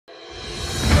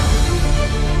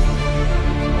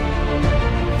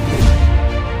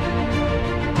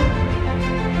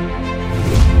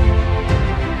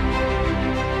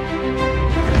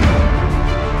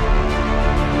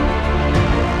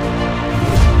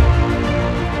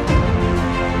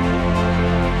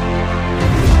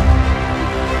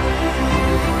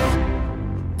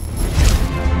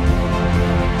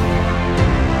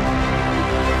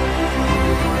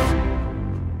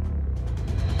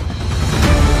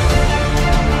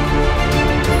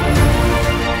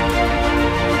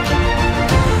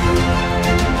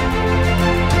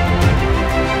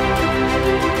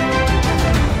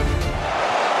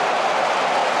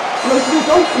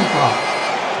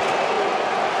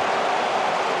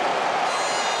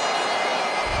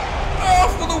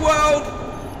world.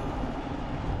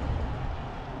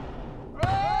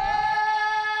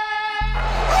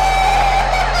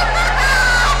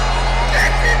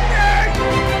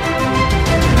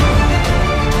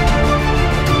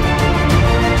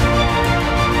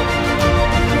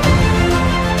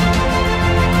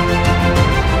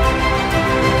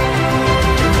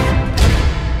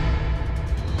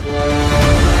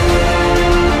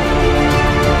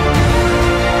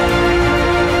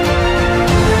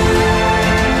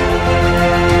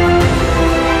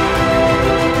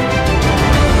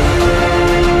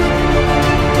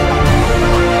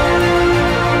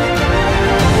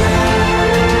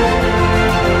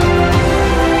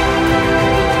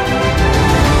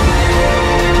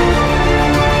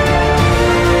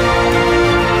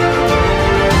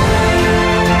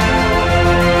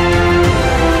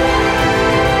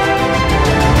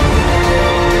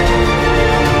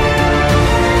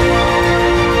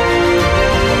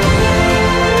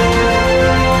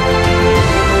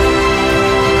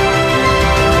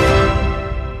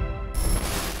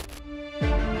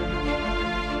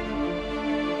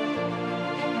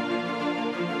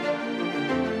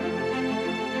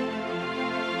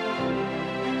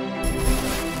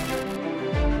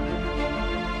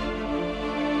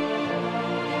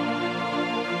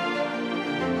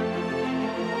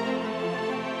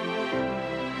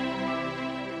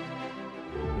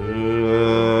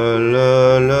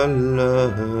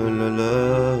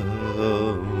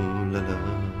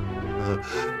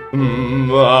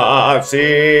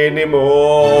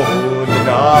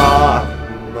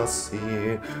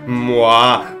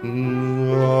 Moi,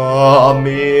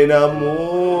 min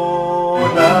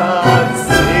amona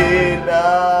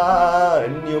sinanimo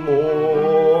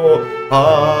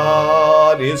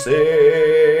pariseno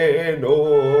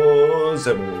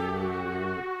zemu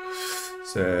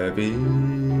Vincevo.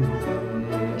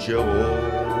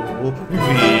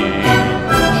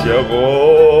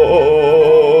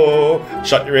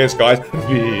 Shut your ears, guys.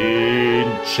 Vincevo.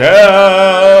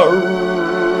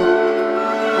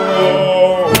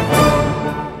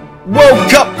 World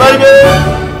Cup, baby!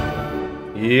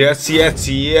 Yes, yes,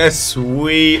 yes,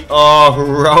 we are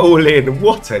rolling.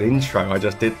 What an intro I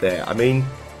just did there. I mean,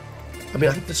 I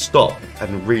had to stop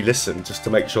and re-listen just to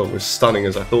make sure it was stunning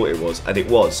as I thought it was, and it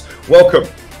was. Welcome,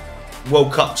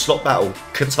 World Cup slot battle,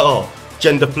 Qatar,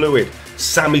 gender fluid,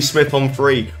 Sammy Smith on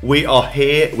 3. We are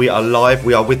here, we are live,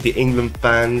 we are with the England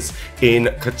fans in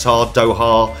Qatar,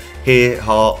 Doha. Here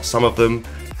are some of them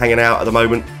hanging out at the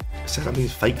moment. I mean,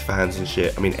 fake fans and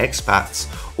shit. I mean, expats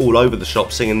all over the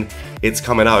shop singing "It's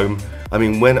Coming Home." I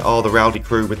mean, when are the rowdy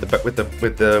crew with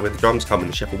the drums coming?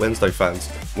 The Sheffield Wednesday fans.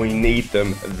 We need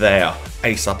them there.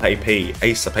 ASAP AP,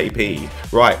 ASAP AP.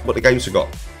 Right, what the games we got?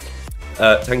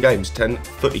 10 games, 10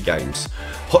 footy games.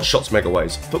 Hot Shots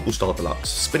Megaways, Football Star Deluxe,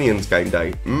 Spinions Game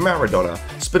Day, Maradona,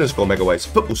 Spinions Megaways,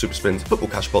 Football Super Spins, Football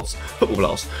Cashpots, Football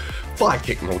Blast,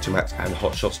 Firekick Mulitimax, and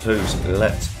Hot Shots 2s.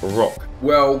 Let's rock.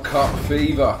 World Cup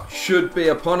fever should be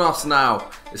upon us now.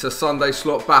 It's a Sunday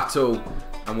slot battle,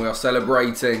 and we are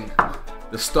celebrating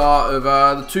the start of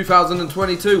the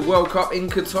 2022 World Cup in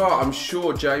Qatar. I'm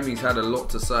sure Jamie's had a lot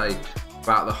to say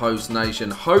about the host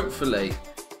nation. Hopefully,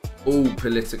 all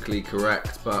politically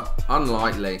correct, but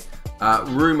unlikely.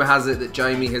 Rumour has it that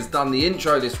Jamie has done the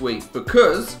intro this week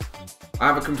because I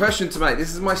have a confession to make.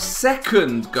 This is my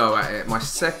second go at it, my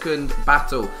second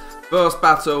battle. First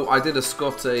battle, I did a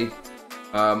Scotty.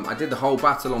 I did the whole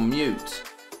battle on mute.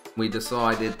 We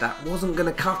decided that wasn't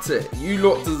going to cut it. You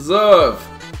lot deserve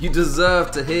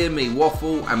to hear me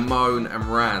waffle and moan and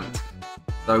rant.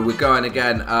 So we're going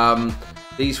again.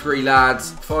 These three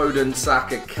lads, Foden,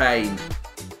 Saka, Kane,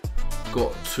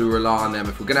 got to rely on them.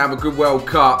 If we're going to have a good World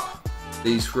Cup,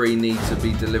 these three need to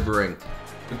be delivering.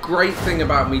 The great thing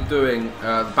about me doing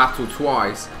the battle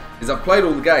twice is I've played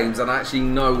all the games and I actually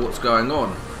know what's going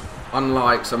on.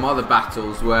 Unlike some other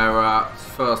battles where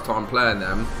first time playing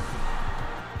them,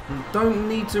 don't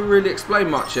need to really explain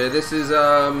much here. This is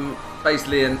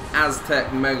basically an Aztec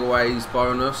Megaways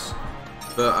bonus,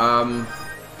 but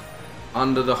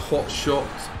under the Hot Shot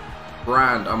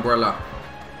brand umbrella.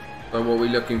 So what are we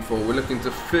looking for? We're looking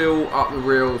to fill up the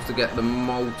reels to get the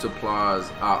multipliers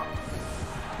up.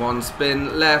 One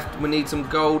spin left. We need some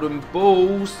golden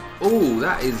balls. Oh,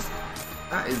 that is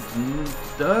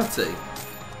dirty.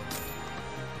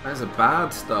 That's a bad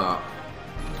start.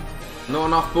 Not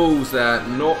enough balls there.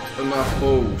 Not enough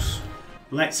balls.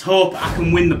 Let's hope I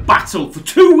can win the battle for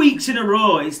 2 weeks in a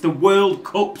row. It's the World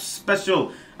Cup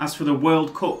special. As for the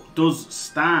World Cup does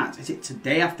start. Is it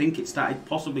today? I think it started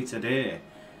possibly today.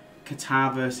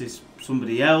 Qatar versus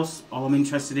somebody else. All I'm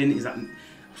interested in is that, I was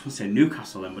going to say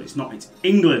Newcastle then, but it's not. It's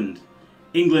England.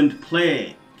 England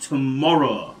play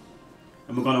tomorrow.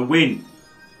 And we're going to win.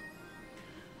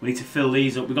 We need to fill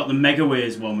these up. We've got the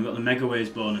Megaways one. We've got the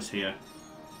Megaways bonus here.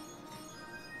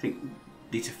 I think we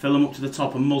need to fill them up to the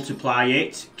top and multiply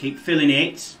it. Keep filling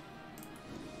it.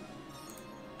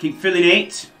 Keep filling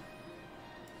it.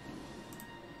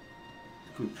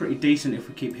 Could be pretty decent if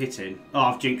we keep hitting. Oh,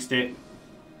 I've jinxed it.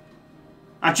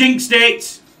 I jinxed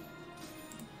it!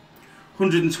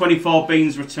 124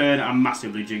 beans return. I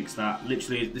massively jinxed that.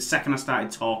 Literally, the second I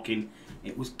started talking,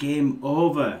 it was game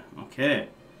over. Okay.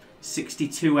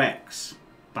 62x.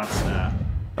 Bad start.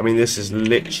 I mean, this is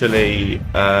literally...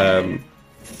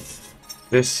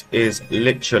 this is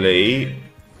literally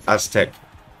Aztec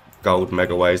Gold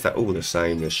Megaways. They're all the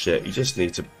same as shit. You just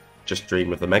need to just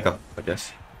dream of the Mega, I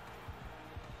guess.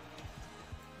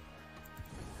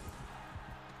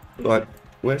 Like,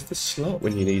 where's the slot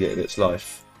when you need it in its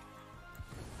life?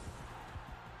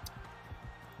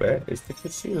 Where is the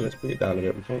casino? Let's put it down a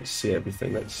bit. We can't see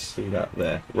everything. Let's see that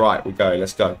there. Right, we're going.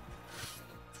 Let's go.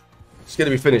 It's going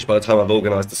to be finished by the time I've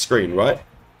organised the screen, right?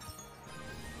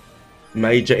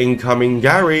 Major incoming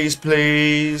Garys,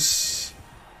 please.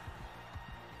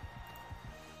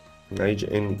 Major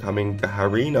incoming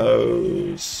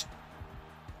Gaharinos.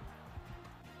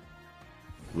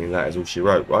 I mean, that is all she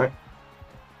wrote, right?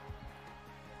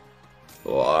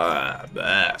 Oh,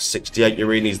 68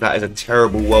 Urinis, that is a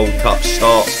terrible World Cup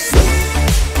start.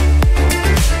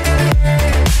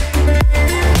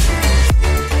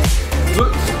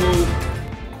 Looks cool.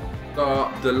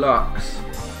 Got Deluxe.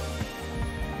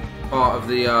 Part of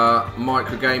the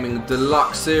Micro Gaming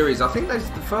Deluxe series. I think the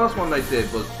first one they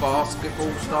did was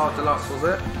Basketball Star Deluxe, was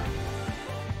it?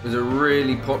 It was a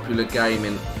really popular game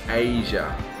in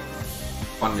Asia.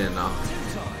 Funnily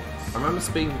enough. I remember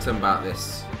speaking to them about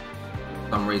this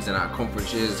for some reason at a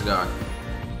conference years ago.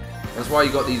 That's why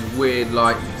you got these weird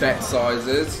like bet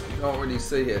sizes. You can't really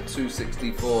see here.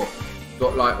 264.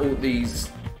 Got like all these.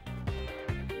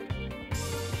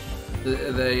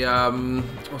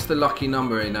 What's the lucky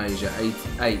number in Asia?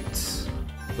 8.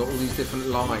 Got all these different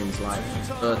lines like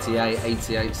 38,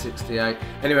 88, 68.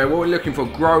 Anyway, what we're looking for,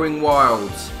 Growing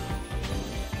Wilds.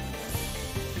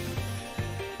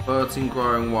 13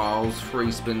 Growing Wilds,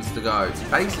 3 spins to go.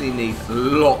 Basically need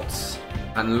lots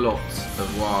and lots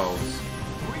of wilds.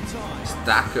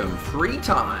 Stack them 3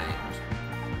 times.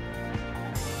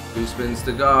 2 spins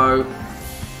to go.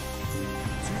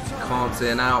 Can't see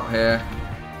an out here.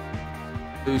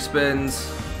 2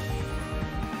 spins.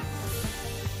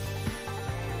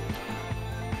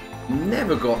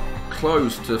 Never got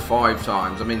close to 5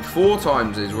 times. I mean, 4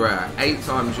 times is rare. 8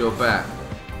 times your bet.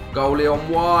 Goalie on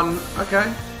 1.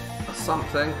 Okay, that's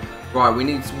something. Right, we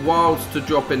need wilds to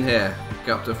drop in here.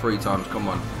 Get up to 3 times. Come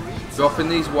on. Drop in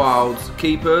these wilds.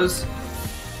 Keepers.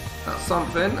 That's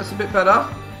something. That's a bit better.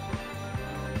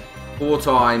 4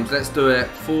 times. Let's do it.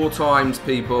 4 times,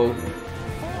 people.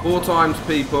 4 times,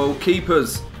 people.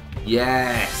 Keepers.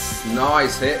 Yes.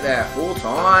 Nice hit there. 4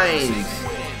 times.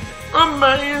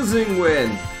 Amazing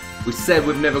win. We said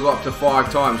we've never got up to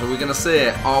 5 times. Are we going to see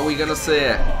it? Are we going to see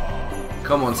it?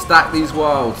 Come on, stack these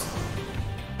wilds.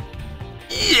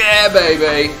 Yeah,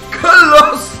 baby.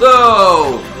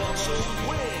 Colossal.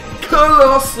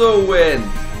 Colossal win.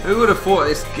 Who would have thought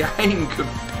this game could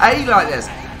pay like this?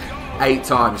 8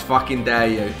 times. Fucking dare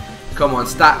you. Come on,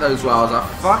 stack those wilds. I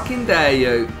fucking dare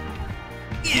you.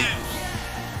 Yeah.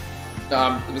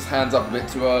 It was hands up a bit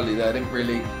too early there. Didn't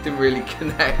really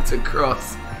connect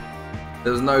across.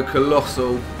 There was no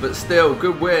colossal, but still,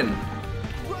 good win.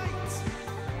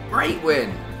 Great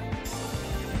win.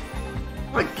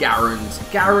 I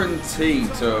guarantee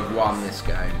to have won this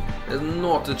game. There's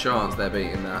not a chance they're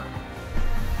beating that.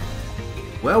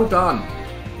 Well done.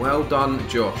 Well done,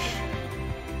 Josh.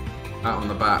 Pat on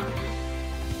the back.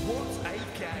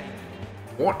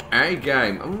 What a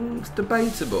game. It's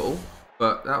debatable,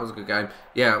 but that was a good game.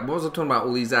 Yeah, what was I talking about?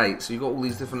 All these 8s. So you got all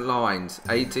these different lines.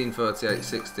 18, 38,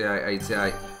 68,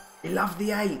 88. They love the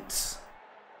 8s.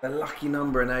 The lucky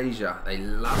number in Asia. They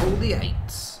love all the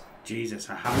 8s. Jesus,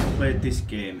 I haven't played this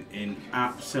game in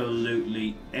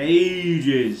absolutely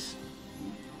ages.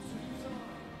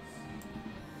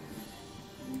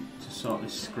 To sort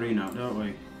this screen out, don't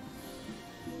we?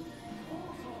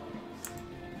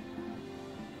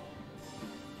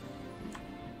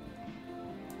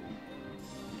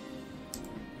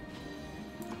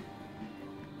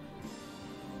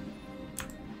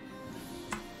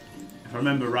 If I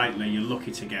remember rightly, you're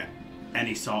lucky to get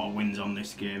any sort of wins on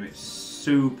this game. It's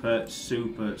super,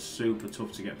 super, super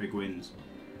tough to get big wins.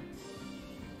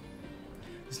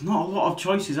 There's not a lot of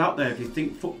choices out there if you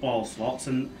think football slots,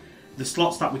 and the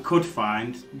slots that we could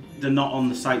find, they're not on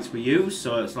the sites we use.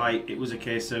 So it's like it was a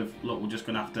case of, look, we're just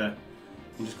gonna have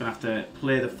to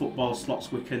play the football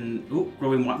slots we can. Oh,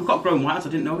 growing wild. We've got growing wilds. I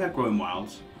didn't know we had growing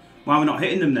wilds. Why are we not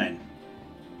hitting them then?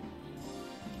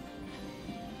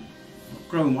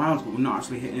 Growing wilds, but we're not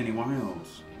actually hitting any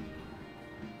wilds.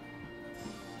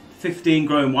 15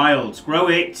 growing wilds. Grow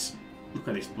it. Look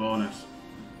at this bonus.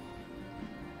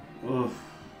 Oh,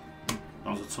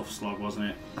 that was a tough slog,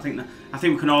 wasn't it? I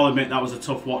think we can all admit that was a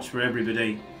tough watch for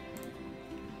everybody.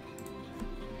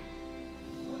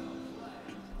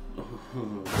 Oh,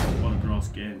 what a gross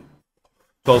game.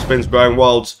 12 spins, growing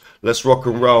wilds. Let's rock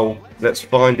and roll. Let's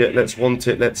find it. Let's want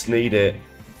it. Let's need it.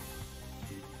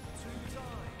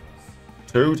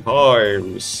 2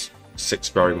 times. 6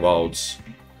 growing wilds.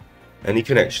 Any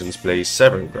connections, please?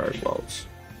 7 growing wilds.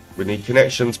 We need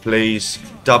connections, please.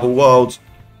 Double wild.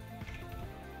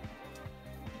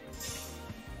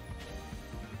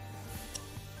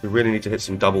 We really need to hit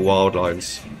some double wild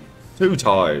lines. 2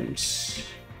 times.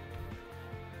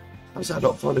 How's that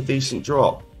not find a decent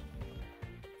drop?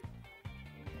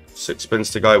 6 spins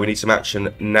to go. We need some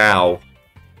action now.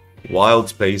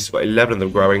 Wilds, please. Got 11 of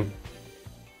them growing.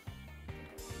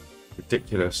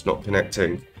 Ridiculous, not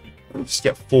connecting. Just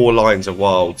get 4 lines of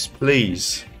wilds,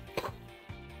 please.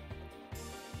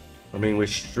 I mean, we're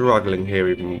struggling here,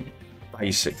 even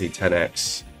basically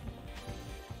 10x.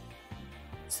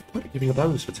 What's the point of giving a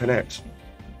bonus for 10x?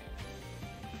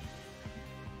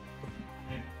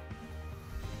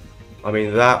 I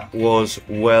mean, that was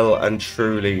well and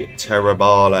truly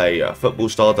terrible. Football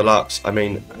Star Deluxe. I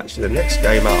mean, actually, the next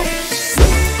game up.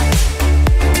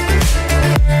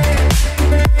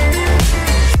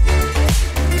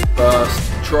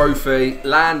 First trophy,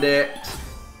 land it.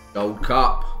 Gold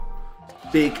Cup.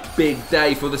 Big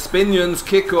day for the Spinions.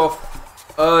 Kickoff.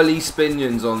 Early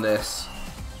Spinions on this.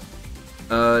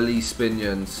 Early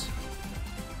Spinions.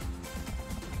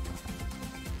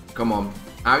 Come on.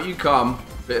 Out you come.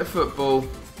 Bit of football.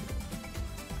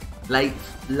 Late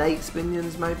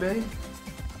Spinions maybe?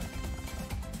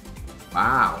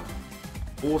 Wow.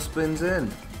 4 spins in.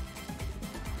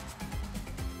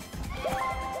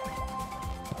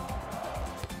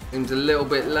 Seems a little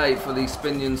bit late for these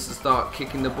Spinions to start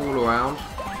kicking the ball around.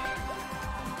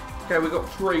 Okay, we've got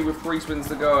 3 with 3 spins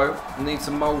to go. Need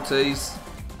some multis.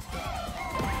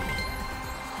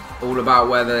 All about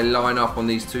where they line up on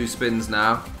these 2 spins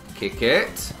now. Kick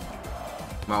it.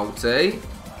 Multi.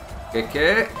 Kick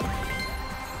it.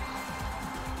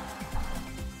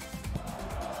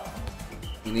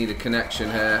 You need a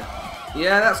connection here.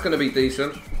 Yeah, that's going to be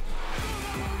decent.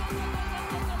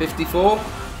 54.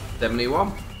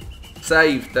 71.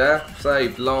 Saved there.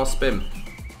 Saved. Last spin.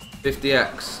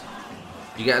 50x.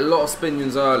 You get a lot of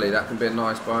Spinions early. That can be a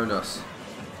nice bonus.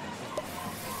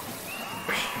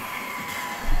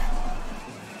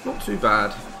 Not too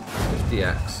bad.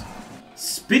 50x.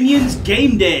 Spinions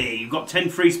Game Day. You've got 10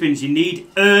 free spins. You need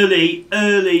early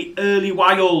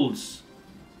wilds.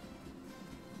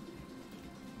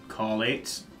 Call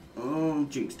it. Oh,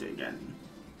 jinxed it again.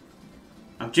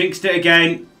 I've jinxed it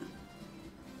again.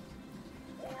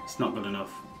 It's not good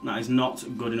enough. That is not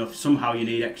good enough. Somehow you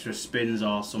need extra spins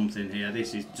or something here.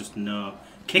 This is just no.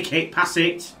 Kick it. Pass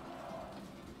it.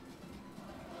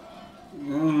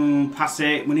 Pass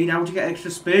it. We need how to get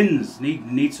extra spins.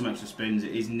 Need some extra spins.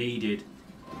 It is needed.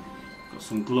 Got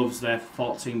some gloves there.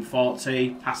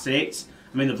 1440. Pass it.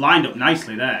 I mean, they've lined up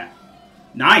nicely there.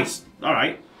 Nice. All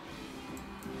right.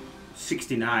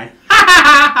 69.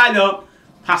 I know.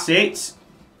 Pass it.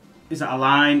 Is that a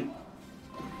line?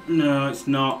 No, it's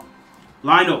not.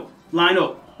 Line up. Line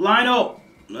up. Line up.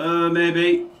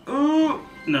 Maybe.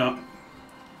 No.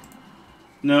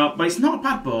 No, but it's not a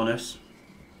bad bonus.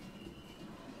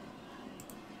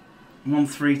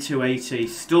 13280.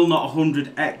 Still not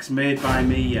 100x made by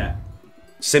me yet.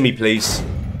 Simmy, please.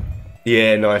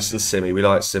 Yeah, nice and simmy. We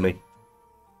like simmy.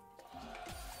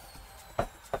 I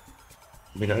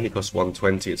mean, it only costs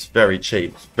 120. It's very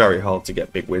cheap. It's very hard to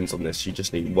get big wins on this. You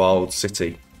just need Wild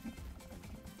City.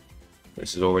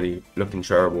 This is already looking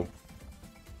terrible.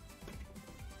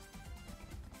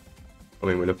 I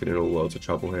mean, we're looking in all worlds of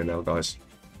trouble here now, guys.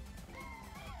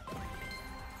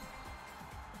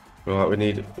 Right, we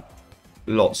need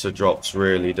lots of drops,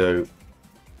 really do.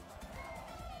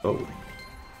 Oh.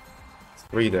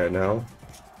 3 there now.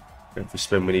 If we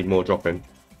spin, we need more dropping.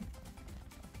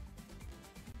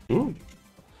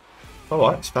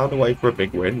 Alright, it's found a way for a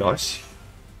big win. Nice.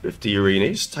 50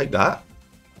 Urinis. Take that.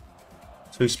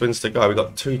 2 spins to go. We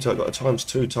got got a times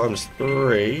 2 times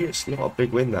 3. It's not a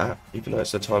big win, that. Even though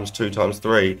it's a times 2 times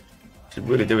 3. Should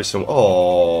really do with some.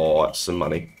 Oh, that's some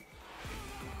money.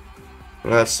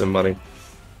 That's some money.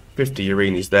 50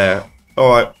 Urinis there.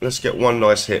 Alright, let's get one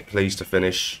nice hit, please, to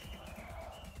finish.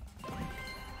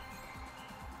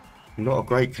 Not a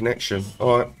great connection.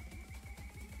 Alright.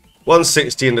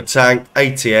 160 in the tank,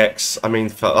 80x. I mean,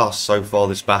 for us so far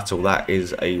this battle, that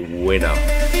is a winner.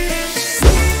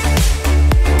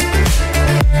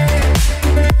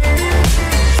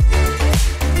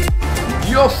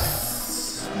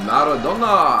 Yes!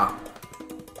 Maradona!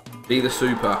 Be the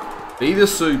super. Be the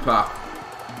super.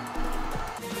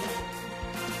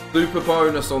 Super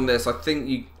bonus on this. I think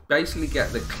you basically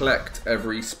get the collect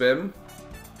every spin.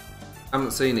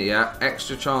 Haven't seen it yet.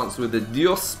 Extra chance with the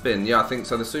Dios spin. Yeah, I think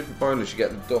so. The super bonus, you get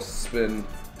the Dios spin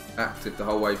active the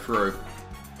whole way through.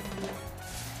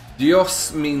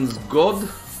 Dios means God,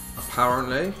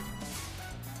 apparently.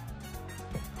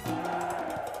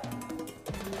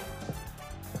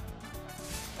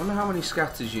 I wonder how many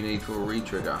scatters you need for a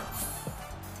re-trigger.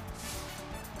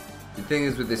 The thing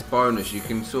is with this bonus, you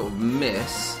can sort of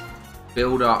miss,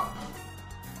 build up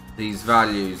these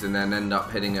values and then end up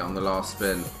hitting it on the last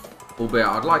spin. Albeit,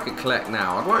 I'd like a collect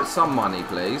now. I'd like some money,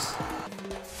 please.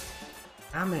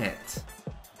 Damn it.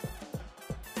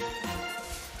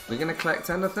 We're going to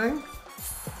collect anything?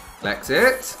 Collect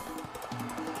it.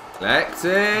 Collect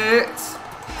it.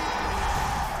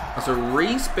 That's a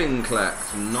respin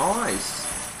collect. Nice.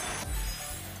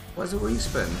 Where's a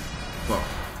respin? Well,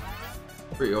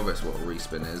 pretty obvious what a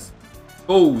respin is.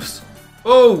 Balls.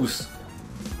 Balls.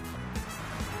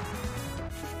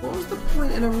 What was the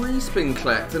point in a respin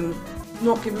collect and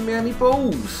not giving me any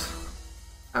balls?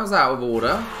 That was out of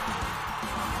order.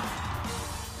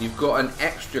 You've got an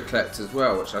extra collect as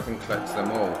well, which I think collects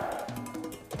them all.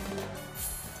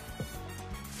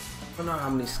 I don't know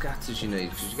how many scatters you need,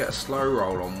 because you get a slow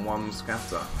roll on one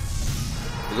scatter.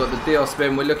 We've got the deal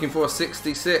spin, we're looking for a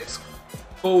 66.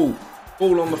 Ball.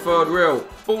 Ball on the third reel.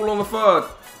 Ball on the third.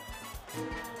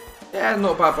 Yeah,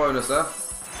 not a bad bonus there.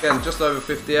 Again, just over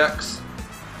 50x.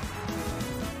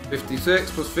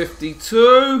 56 plus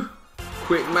 52.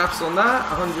 Quick maths on that.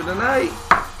 108.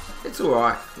 It's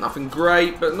alright. Nothing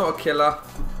great, but not a killer.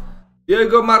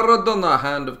 Diego Maradona,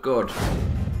 hand of God.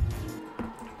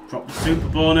 Drop the super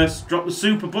bonus. Drop the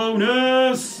super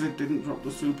bonus. It didn't drop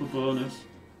the super bonus.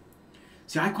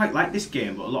 See, I quite like this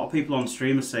game, but a lot of people on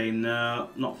stream are saying, no,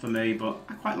 not for me, but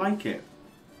I quite like it.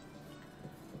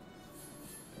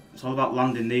 It's all about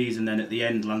landing these and then at the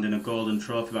end landing a golden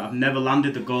trophy, but I've never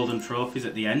landed the golden trophies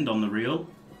at the end on the reel.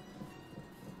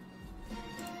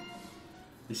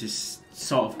 This is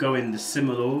sort of going the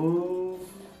similar...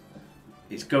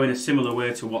 It's going a similar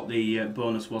way to what the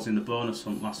bonus was in the bonus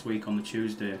hunt last week on the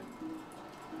Tuesday.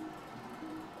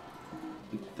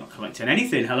 Not collecting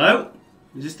anything, hello?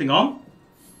 Is this thing on?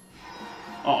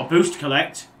 Oh, a boost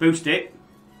collect. Boost it.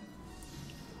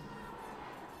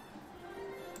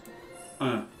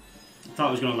 I thought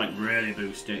it was going to like really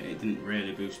boost it. It didn't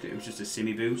really boost it. It was just a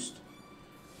simmy boost.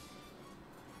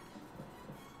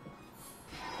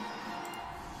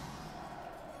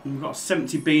 And we've got a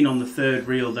 70 bean on the third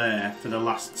reel there for the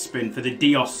last spin. For the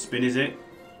Dios spin, is it?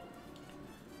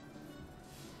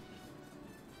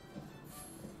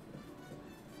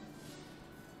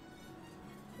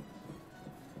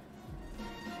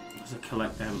 There's a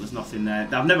collect there, but there's nothing there.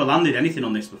 I've never landed anything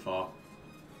on this before.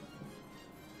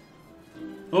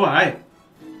 Oh, hi.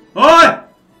 Oh!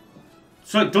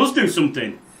 So it does do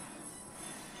something.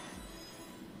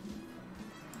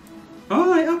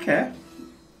 Alright, okay.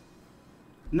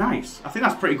 Nice. I think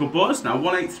that's pretty good bonus now.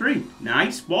 183.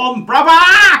 Nice. One. Bravo!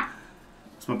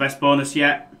 That's my best bonus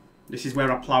yet. This is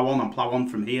where I plough on. I'm plough on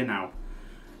from here now.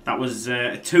 That was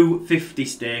a 250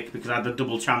 stake because I had the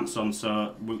double chance on,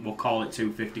 so we'll call it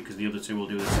 250 because the other two will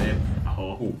do the same. I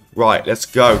hope. Ooh, right, let's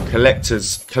go.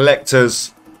 Collectors.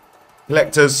 Collectors.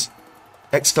 Collectors.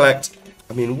 X-collect.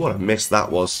 I mean, what a miss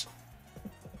that was.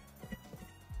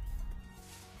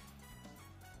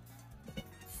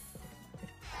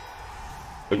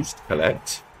 Boost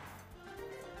collect.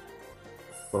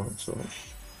 Oh, sorry.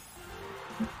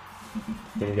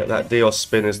 Gonna get that Dios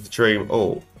spin as the dream.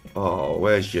 Oh,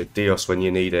 where's your Dios when you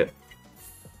need it?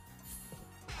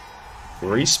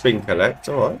 Respin collect.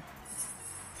 Alright.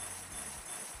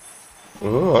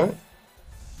 Alright.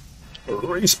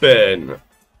 Respin.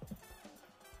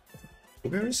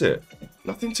 Where is it?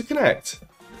 Nothing to connect.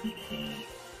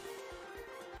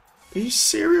 Are you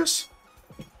serious?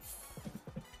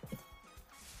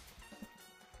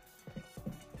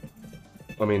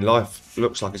 I mean, life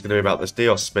looks like it's going to be about this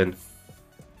Dios spin.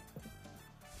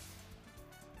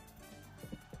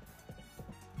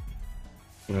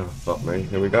 Oh, fuck me.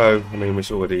 Here we go. I mean,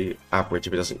 it's already average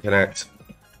if it doesn't connect.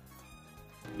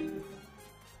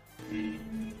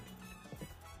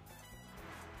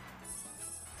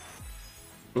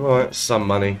 Alright, some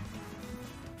money.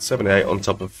 78 on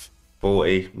top of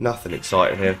 40. Nothing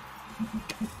exciting here.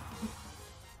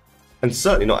 And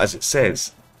certainly not, as it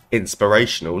says,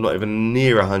 inspirational. Not even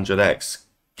near 100x.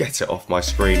 Get it off my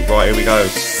screen. Right, here we go.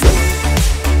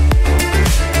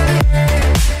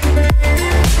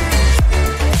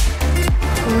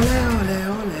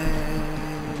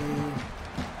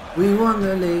 We won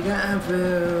the league at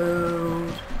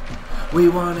Anfield. We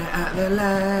won it at the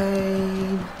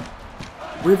Lane.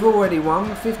 We've already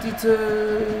won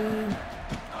 52.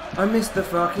 I missed the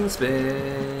fucking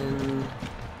spin.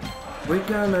 We're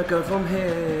gonna go from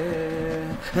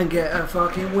here and get a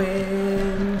fucking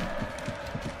win.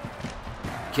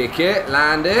 Kick it,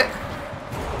 land it.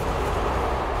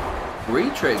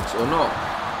 Retrigs or not?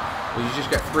 Or you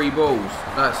just get 3 balls?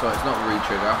 No, sorry, it's not a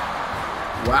retrigger.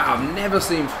 Wow, I've never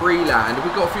seen 3 land. We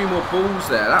got a few more balls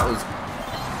there. That was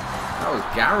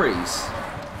Gary's.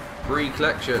 3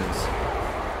 collections.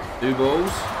 2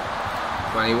 balls.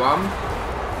 21.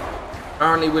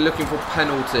 Apparently we're looking for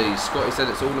penalties. Scotty said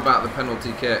it's all about the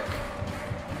penalty kick.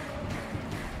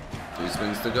 2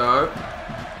 spins to go.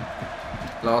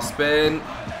 Last spin.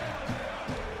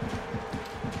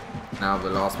 Now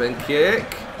the last spin.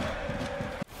 Kick.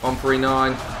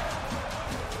 139.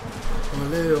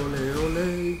 Ole, ole,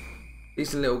 ole.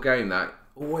 Decent little game that.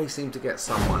 Always seem to get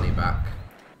some money back.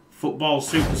 Football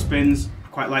super spins.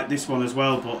 Quite like this one as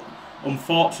well, but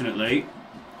unfortunately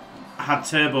I had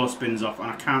turbo spins off and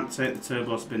I can't take the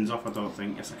turbo spins off, I don't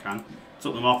think. Yes I can.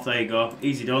 Took them off, there you go.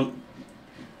 Easy done.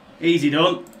 Easy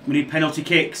done. We need penalty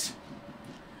kicks.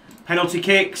 Penalty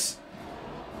kicks.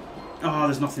 Oh,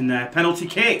 there's nothing there. Penalty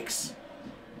kicks.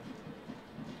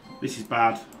 This is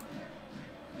bad.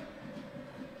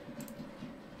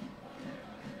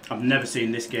 I've never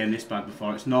seen this game this bad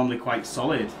before. It's normally quite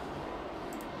solid.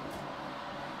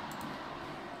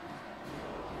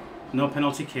 No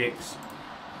penalty kicks.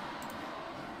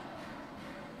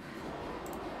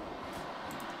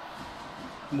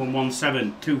 One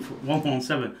 117,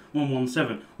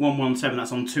 117.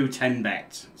 That's on 210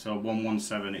 bets. So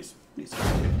 117. It's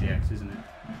 50x, isn't it?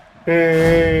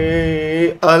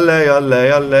 Hey, ale, ale,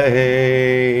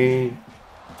 ale.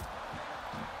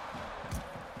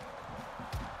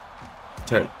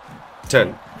 10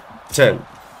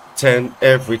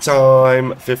 every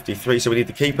time. 53. So we need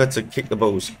the keeper to kick the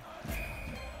balls.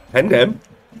 Pendem.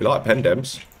 We like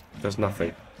Pendems. Does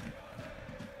nothing.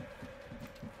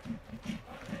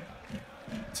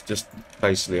 It's just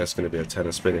basically that's going to be a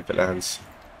 10 spin if it lands.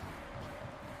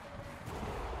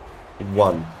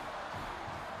 1.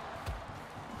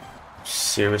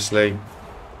 Seriously?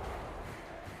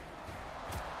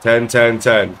 10.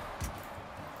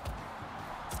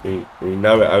 We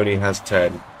know it only has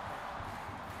 10.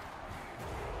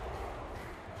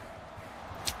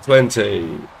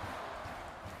 20.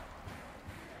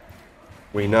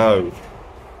 We know.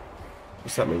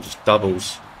 What's that mean? Just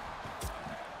doubles.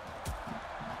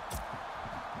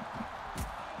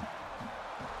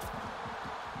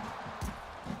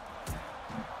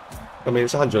 I mean,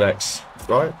 it's 100x,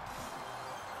 right?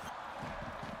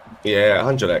 Yeah,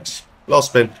 100x. Last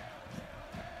spin.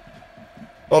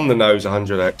 On the nose,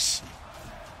 100x.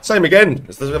 Same again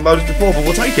as the modus before, but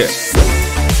we'll take it.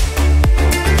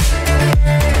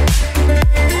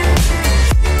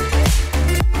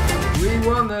 We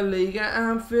won the league at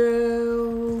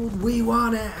Anfield. We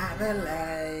won it at the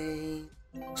Lane.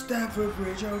 Stamford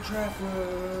Bridge, Old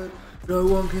Trafford. No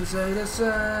one can say the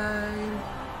same.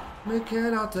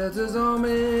 Mikel Arteta's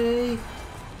army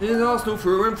is Arsenal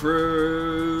through and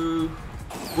through.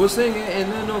 We'll sing it in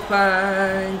the North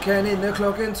Bank and in the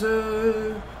clock in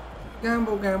 2.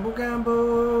 Gamble, gamble,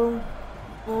 gamble.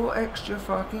 4 extra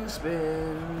fucking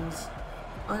spins.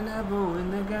 I never win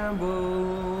the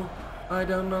gamble. I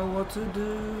don't know what to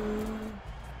do.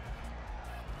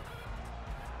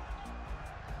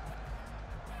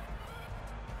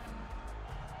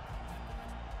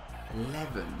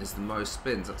 $11 is the most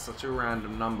spins. That's such a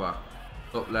random number.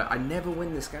 I never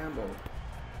win this gamble.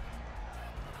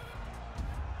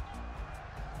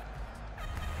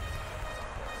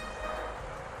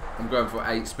 I'm going for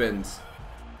 8 spins.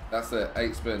 That's it,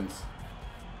 8 spins.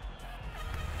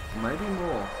 Maybe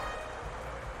more.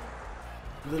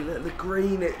 The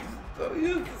green, it's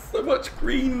so much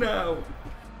green now. I'm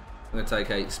going to take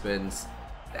 8 spins.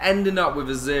 Ending up with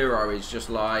a 0 is just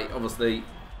like, obviously,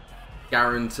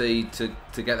 guaranteed to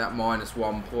get that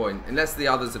 -1 point. Unless the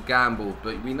others have gambled.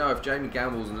 But we know if Jamie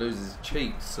gambles and loses, he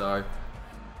cheats, so.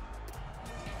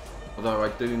 Although I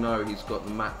do know he's got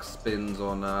the max spins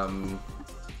on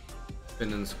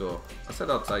spin and score. I said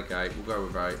I'd take 8. We'll go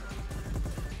with 8.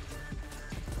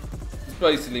 It's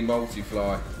basically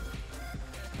multi-fly.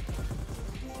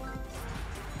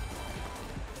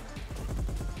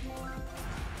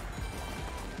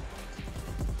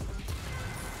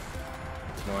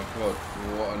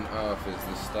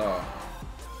 start.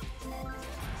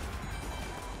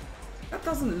 That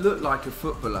doesn't look like a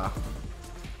footballer.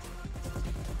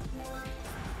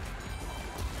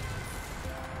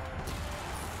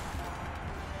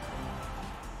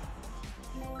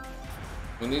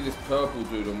 We need this purple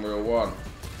dude on reel 1.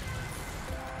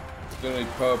 We're gonna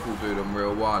need purple dude on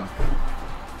reel 1.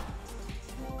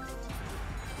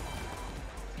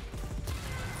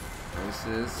 This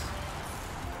is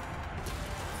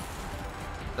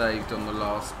saved on the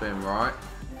last spin, right?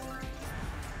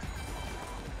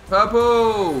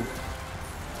 Purple!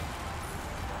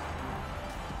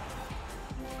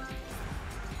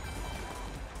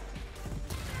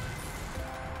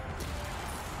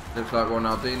 Looks like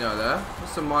Ronaldinho there.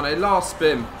 That's some money. Last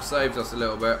spin saved us a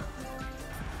little bit.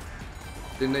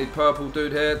 Didn't need purple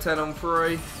dude here. 10 on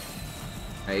 3.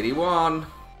 81.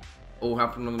 All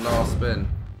happened on the last spin.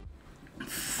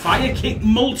 Firekick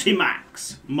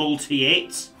Mulitimax.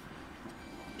 Multi-8.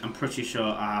 I'm pretty sure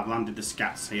I have landed the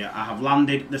scats here. I have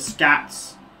landed the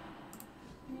scats.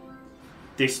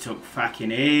 This took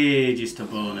fucking ages to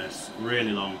bonus.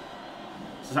 Really long.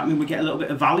 Does that mean we get a little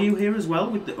bit of value here as well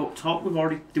with the up top? We've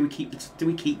already... Do we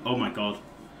keep... Oh my god.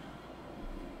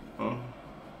 Oh.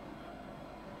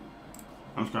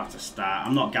 I'm just going to have to start.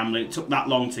 I'm not gambling. It took that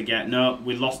long to get. No,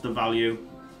 we lost the value.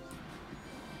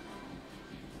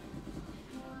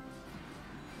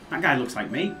 That guy looks like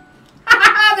me.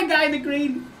 The guy in the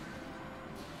green.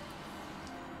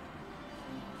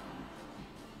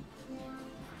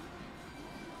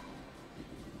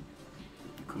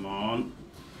 Come on.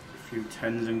 A few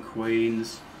 10s and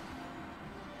queens.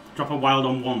 Drop a wild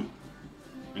on 1.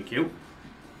 Thank you.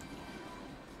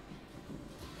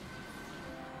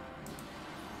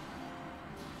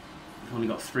 We've only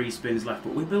got 3 spins left,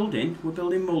 but we're building. We're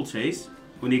building multis.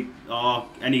 We need... Oh,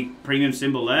 any premium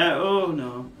symbol there? Oh,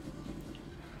 no.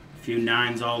 A few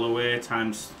 9s all the way,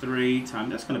 times 3,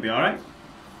 that's going to be alright.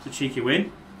 It's a cheeky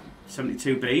win.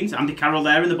 72 beans. Andy Carroll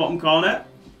there in the bottom corner.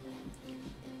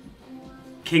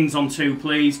 Kings on 2,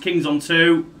 please. Kings on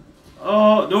 2.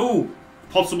 Oh, no.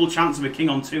 Possible chance of a king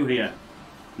on 2 here.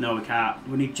 No, we can't.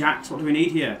 We need jacks. What do we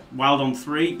need here? Wild on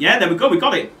 3. Yeah, there we go. We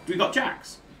got it. We got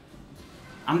jacks.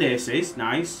 And aces.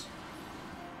 Nice.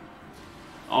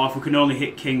 Oh, if we can only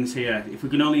hit kings here. If we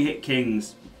can only hit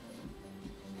kings.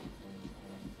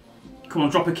 Come on,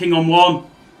 drop a king on 1.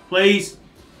 Please.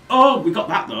 Oh, we got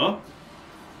that though.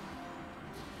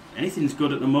 Anything's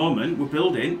good at the moment. We're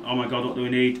building. Oh my god, what do we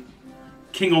need?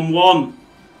 King on 1.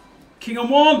 King on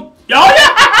 1. Oh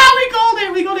yeah! We got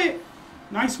it! We got it!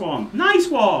 Nice one. Nice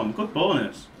one. Good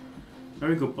bonus.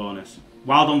 Very good bonus.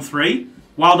 Wild on 3.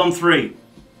 Wild on 3.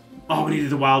 Oh, we needed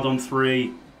the wild on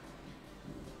 3.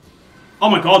 Oh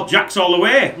my god, jacks all the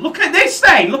way. Look at this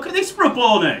thing. Look at this for a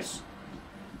bonus.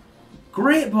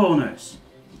 Great bonus.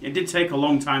 It did take a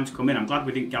long time to come in. I'm glad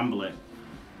we didn't gamble it.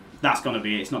 That's going to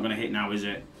be it. It's not going to hit now, is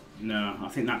it? No, I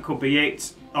think that could be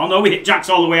it. Oh no, we hit jacks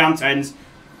all the way and 10s.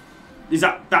 Is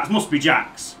that must be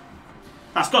jacks.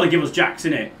 That's got to give us jacks,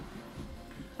 innit?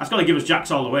 That's got to give us jacks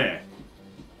all the way.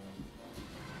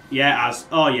 Yeah, it has.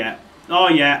 Oh yeah. Oh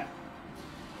yeah.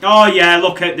 Oh yeah,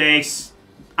 look at this.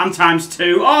 And times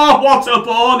 2. Oh, what a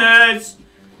bonus!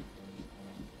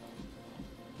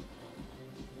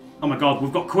 Oh my god,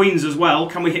 we've got queens as well.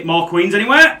 Can we hit more queens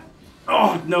anywhere?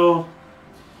 Oh, no.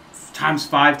 Times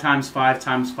 5, times 5,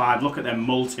 times 5. Look at them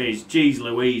multis. Jeez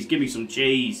Louise, give me some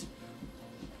cheese.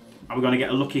 Are we going to get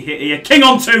a lucky hit here? King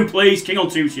on 2, please. King on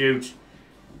 2 is huge.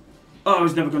 Oh, I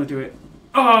was never going to do it.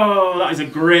 Oh, that is a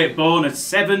great bonus.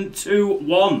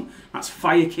 7-2-1. That's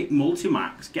Firekick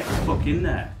Mulitimax. Get the fuck in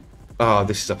there. Oh,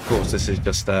 this is, of course, this is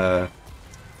just,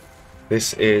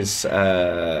 this is,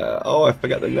 oh, I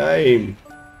forget the name.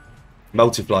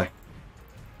 Multiply.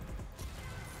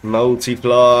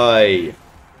 Multiply.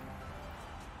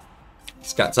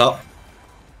 Scats up.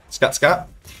 Scat, scat.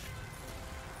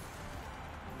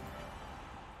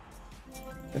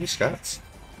 Any scats?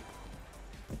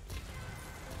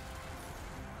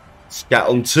 Scat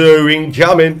on 2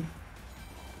 incoming.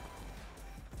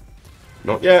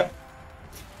 Not yet.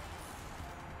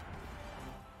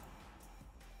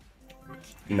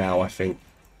 Now I think.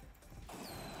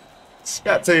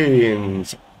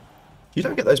 Scatins. You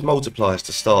don't get those multipliers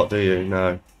to start, do you?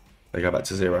 No. They go back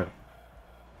to 0.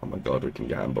 Oh my god, we can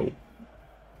gamble.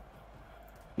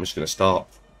 I'm just going to start.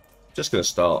 Just going to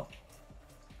start.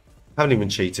 Haven't even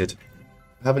cheated.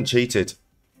 Haven't cheated.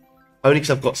 Only because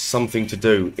I've got something to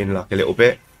do in like a little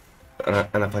bit.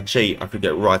 And if I cheat, I could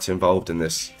get right involved in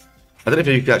this. I don't know if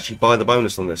you could actually buy the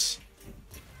bonus on this.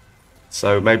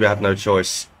 So maybe I had no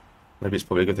choice. Maybe it's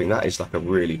probably a good thing. That is like a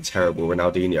really terrible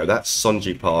Ronaldinho. That's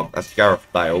Sonji Park. That's Gareth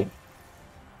Bale.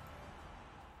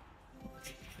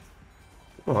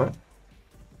 Alright.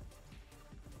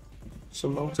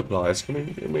 Some multipliers.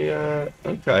 Can we,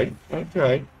 okay,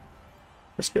 okay.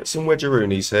 Let's get some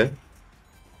wedgeroonies here.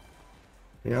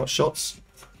 The outshots?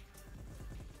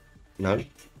 No.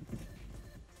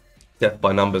 Death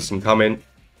by numbers can come in.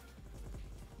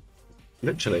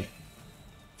 Literally.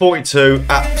 42,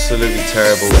 absolutely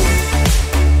terrible.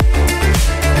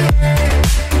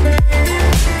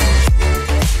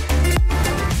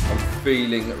 I'm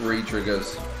feeling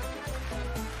re-triggers.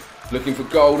 Looking for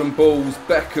golden balls,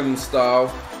 Beckham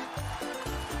style.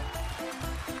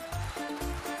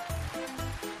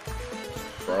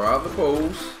 Throw out the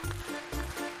balls.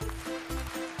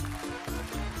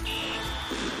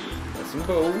 Get some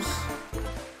balls.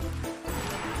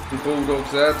 Some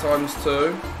bulldogs there,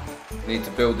 ×2. Need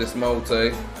to build this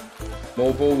multi.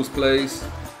 More balls, please.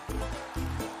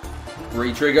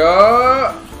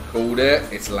 Re-trigger. Called it.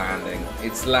 It's landing.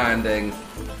 It's landing.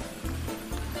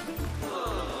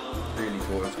 Really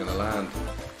thought it was going to land.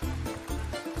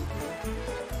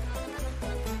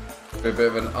 A bit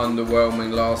of an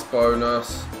underwhelming last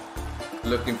bonus.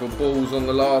 Looking for balls on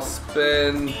the last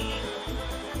spin.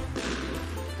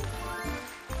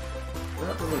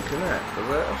 That doesn't connect, does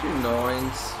it? A few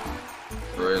 9s.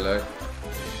 Really?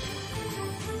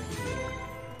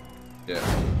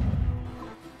 Yeah.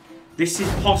 This is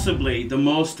possibly the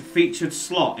most featured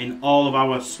slot in all of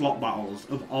our slot battles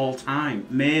of all time.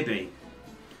 Maybe.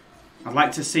 I'd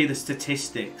like to see the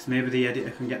statistics. Maybe the editor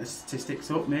can get the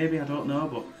statistics up. Maybe, I don't know.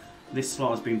 But this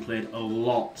slot has been played a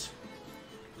lot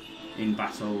in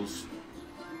battles.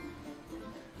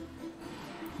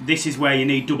 This is where you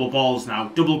need double balls now.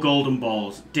 Double golden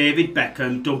balls. David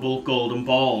Beckham, double golden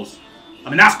balls. I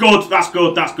mean, that's good. That's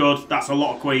good. That's good. That's a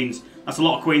lot of queens. That's a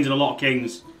lot of queens and a lot of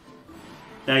kings.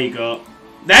 There you go.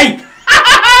 There you go.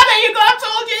 I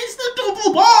told you it's the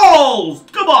double balls.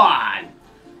 Come on.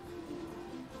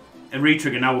 A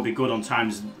re-trigger now will be good on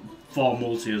 ×4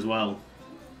 multi as well.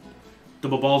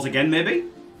 Double balls again, maybe?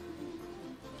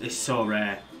 It's so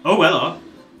rare. Oh, well,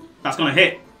 that's going to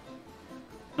hit.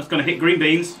 That's going to hit green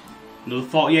beans. Another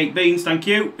 48 beans, thank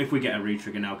you. If we get a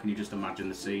re-trigger now, can you just imagine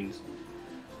the scenes?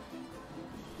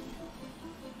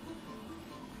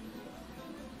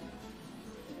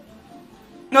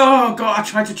 Oh, God, I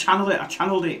tried to channel it. I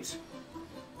channeled it.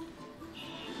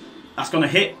 That's going to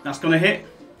hit. That's going to hit.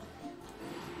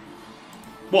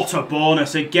 What a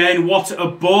bonus again. What a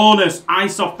bonus.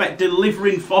 Isoft Bet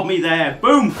delivering for me there.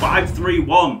 Boom.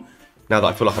 5-3-1. Now that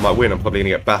I feel like I might win, I'm probably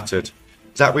going to get battered.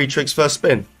 Is that re-Trig's first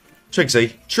spin?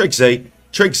 Trigsy. Trigsy.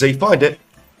 Trigsy. Find it.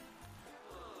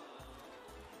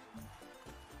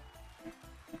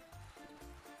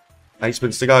 Eight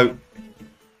spins to go.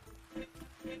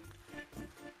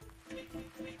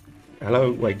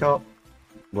 Hello, wake up.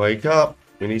 Wake up.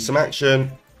 We need some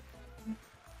action.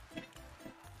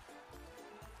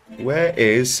 Where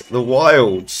is the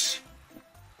wilds?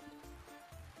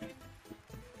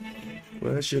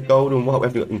 Where's your golden wild? We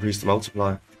haven't got increased the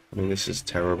multiplier. I mean, this is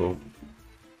terrible.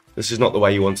 This is not the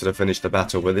way you wanted to finish the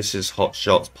battle, but this is Hot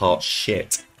Shots part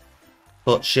shit.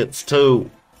 Hot Shits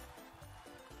 2.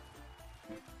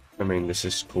 I mean, this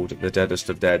is called the deadest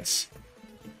of deads.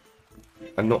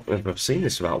 I've seen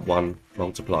this without one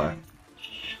multiplier.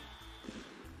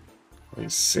 I mean,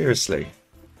 seriously.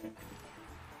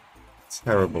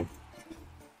 Terrible.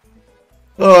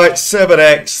 Alright,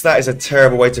 7x. That is a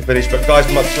terrible way to finish, but guys,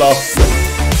 much love.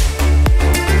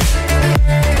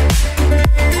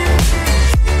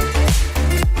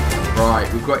 Right,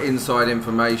 we've got inside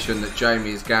information that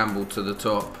Jamie has gambled to the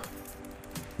top.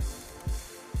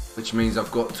 Which means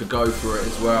I've got to go for it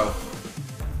as well.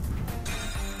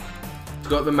 He's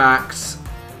got the max.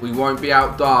 We won't be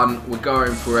outdone. We're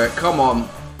going for it. Come on.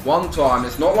 One time.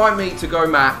 It's not like me to go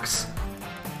max.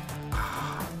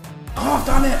 Oh, I've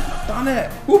done it! I've done it!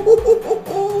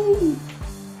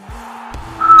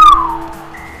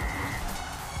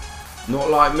 Not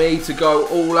like me to go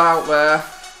all out there.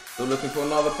 Still looking for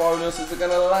another bonus. Is it going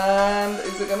to land?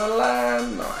 Is it going to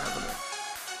land? No, it hasn't.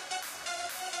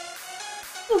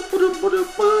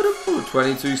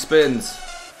 22 spins.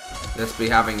 Let's be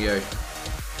having you.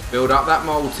 Build up that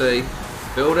multi.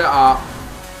 Build it up.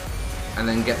 And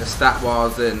then get the stat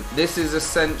wires in. This is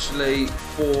essentially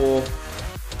four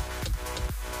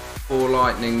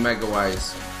Lightning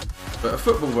Megaways, but a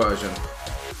football version.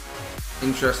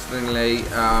 Interestingly,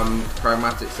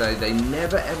 Pragmatic say they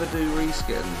never ever do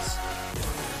reskins.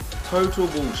 Total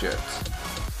bullshit.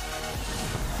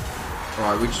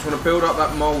 Right, we just want to build up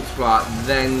that multiplier,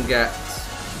 then get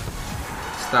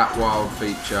stat wild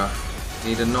feature.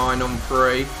 Need a 9 on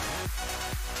 3.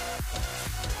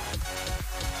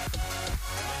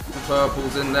 The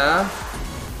purple's in there.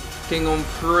 King on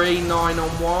 3, 9 on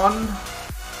 1.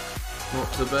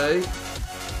 Not to be.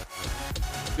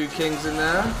 2 kings in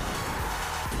there.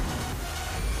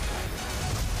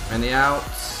 Any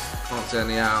outs? Can't see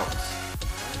any outs.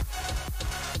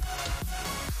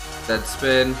 Dead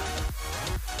spin.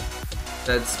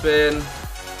 Dead spin.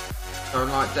 Don't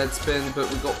like dead spin, but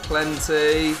we've got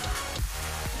plenty. 2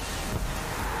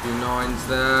 9s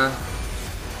there.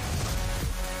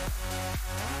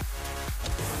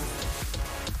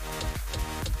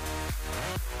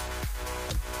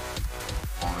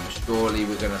 Surely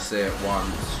we're going to see it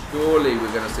once. Surely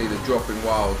we're going to see the dropping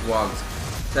wild once.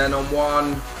 10 on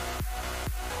 1.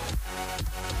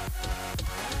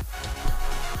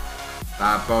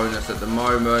 Bad bonus at the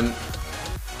moment.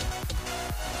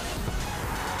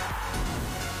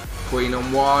 Queen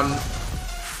on 1.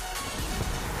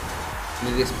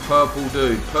 Need this purple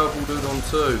dude. Purple dude on 2.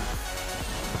 2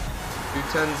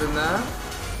 10s in there.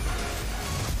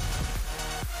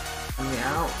 And the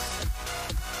outs.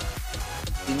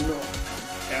 We're not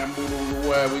gambled all the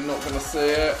way. We're not going to see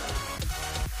it.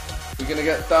 We're going to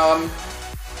get done.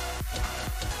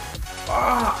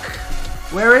 Fuck!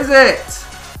 Where is it?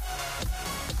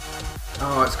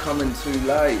 Oh, it's coming too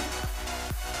late.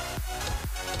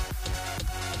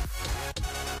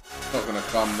 It's not going to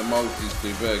come. The multi's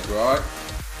too big, right?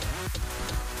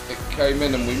 It came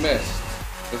in and we missed.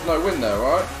 There's no win there,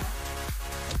 right?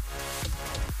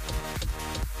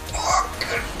 Fuck!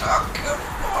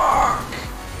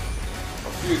 A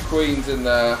few queens in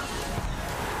there.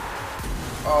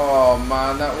 Oh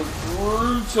man, that was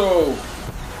brutal.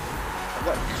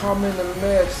 That come in and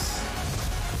miss.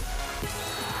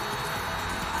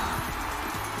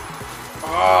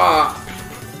 Ah,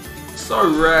 so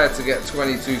rare to get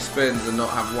 22 spins and not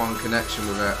have one connection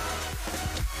with it.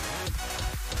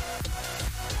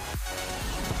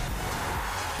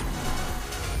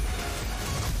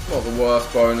 Not the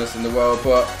worst bonus in the world,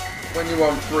 but when you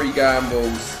want 3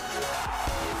 gambles,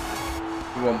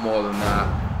 you want more than that.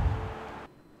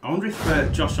 I wonder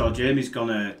if Josh or Jamie's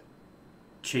gonna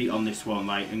cheat on this one,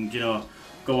 like, and go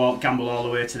out gamble all the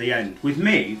way to the end. With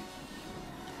me,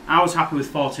 I was happy with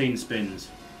 14 spins.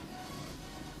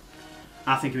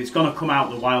 I think if it's gonna come out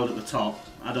the wild at the top,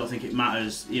 I don't think it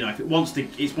matters. If it wants to,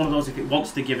 it's one of those. If it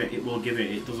wants to give it, it will give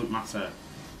it. It doesn't matter.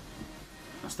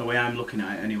 That's the way I'm looking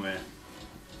at it, anyway.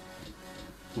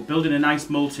 We're building a nice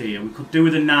multi here. We could do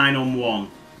with a 9 on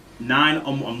 1. 9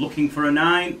 on 1. I'm looking for a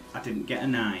 9. I didn't get a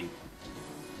 9.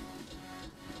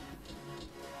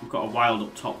 We've got a wild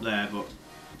up top there, but...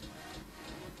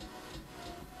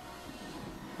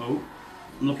 Oh,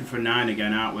 I'm looking for a 9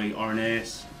 again, aren't we? Or an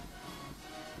ace.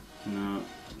 No.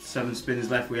 7 spins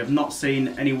left. We have not seen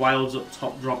any wilds up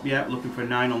top drop yet. We're looking for a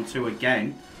 9 on 2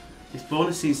 again. This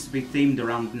bonus seems to be themed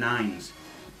around 9s.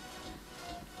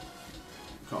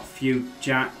 Got a few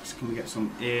jacks. Can we get some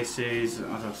aces?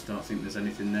 I just don't think there's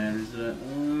anything there, is there?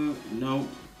 No.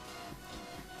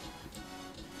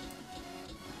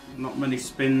 Not many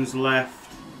spins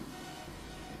left.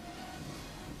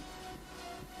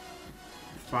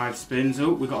 5 spins.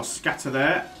 Oh, we've got a scatter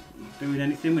there. Not doing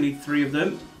anything. We need 3 of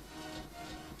them.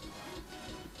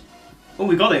 Oh,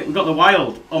 we got it. We got the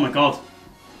wild. Oh my god.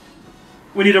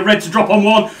 We need a red to drop on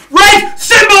 1. Red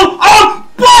symbol on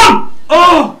 1!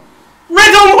 Oh!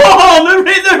 Red on 1!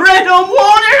 The red on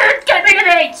 1! Get rid of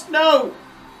it! No!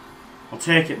 I'll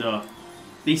take it though.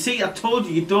 You see, I told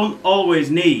you, you don't always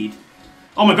need...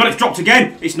 Oh my god, it's dropped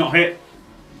again! It's not hit.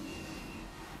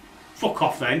 Fuck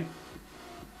off then.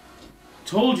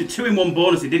 Told you, 2 in 1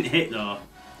 bonus, it didn't hit though.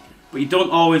 But you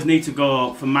don't always need to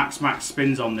go for max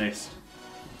spins on this.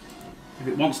 If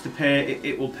it wants to pay,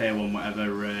 it will pay one whatever.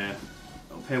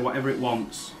 It'll pay whatever it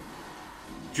wants.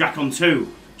 Jack on 2.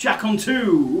 Jack on 2.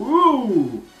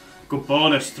 Ooh. Good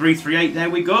bonus. 338. There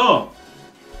we go.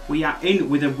 We are in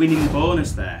with a winning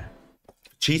bonus there.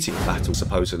 Cheating battle,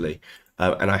 supposedly.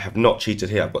 And I have not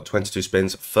cheated here. I've got 22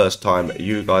 spins. First time.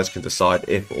 You guys can decide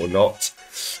if or not.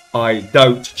 I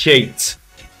don't cheat.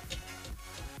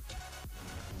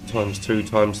 Times 2,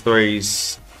 times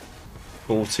 3s.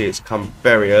 40. It's come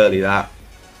very early, that.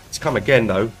 It's come again,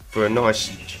 though, for a nice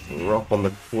drop on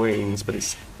the queens. But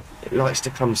it likes to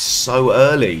come so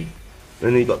early. And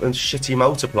then you've got them shitty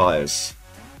multipliers.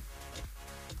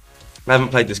 I haven't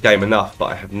played this game enough, but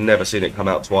I have never seen it come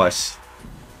out twice.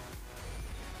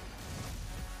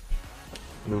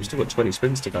 I mean, we've still got 20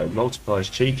 spins to go. Multiply's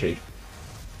cheeky.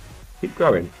 Keep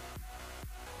growing.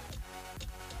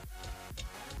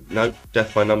 No,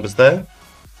 death by numbers there.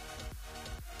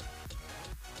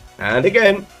 And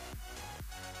again.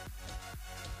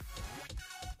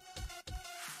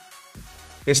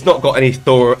 It's not got any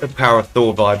Power of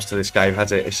Thor vibes to this game,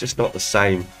 has it? It's just not the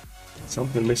same.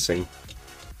 Something missing.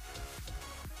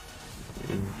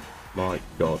 My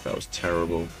God, that was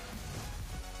terrible.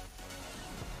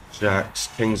 Jacks,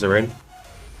 kings are in.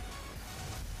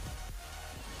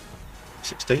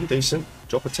 16, decent.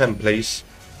 Drop a 10, please.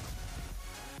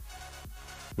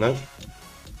 No.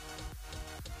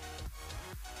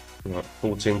 Right,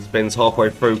 14 spins halfway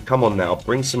through. Come on now,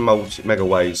 bring some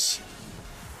Megaways.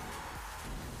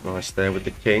 Nice there with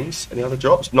the kings. Any other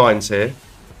drops? 9's here.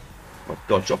 Oh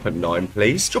God, drop a 9,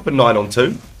 please. Drop a 9 on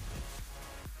 2.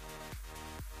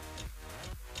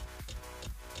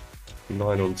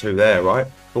 9 on 2 there, right?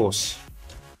 Of course.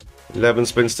 11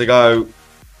 spins to go.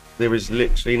 There is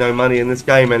literally no money in this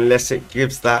game unless it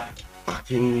gives that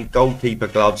fucking goalkeeper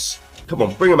gloves. Come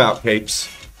on, bring them out, keeps.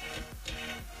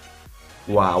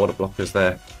 Wow, what a blockers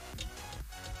there.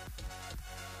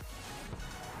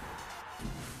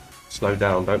 Slow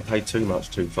down, don't pay too much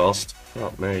too fast.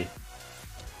 Fuck me.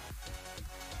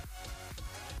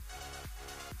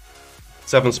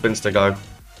 7 spins to go.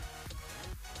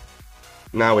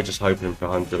 Now we're just hoping for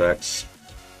 100x.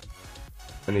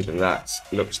 And even that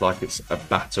looks like it's a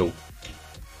battle.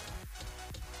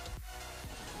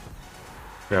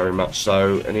 Very much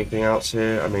so. Anything else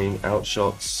here? I mean,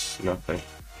 outshots, nothing.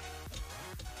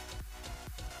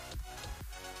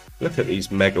 Look at these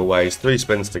Megaways. 3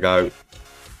 spins to go.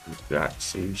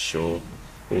 That's sure.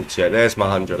 48. There's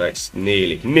my 100x.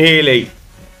 Nearly.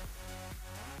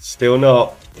 Still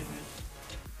not.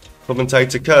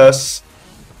 Commentator curse.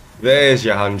 There's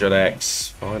your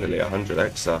 100x. Finally a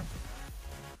 100xer.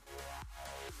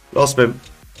 Last spin.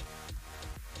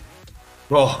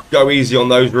 Oh, go easy on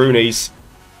those Roonies.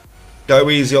 Go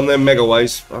easy on them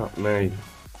Megaways. Fuck me.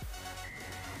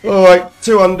 Alright,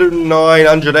 209,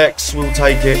 100x. We'll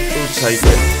take it. We'll take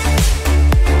it.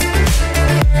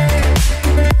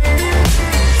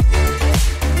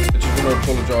 I just want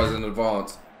to apologise in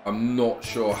advance. I'm not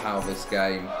sure how this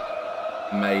game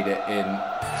made it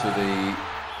into the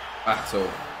battle.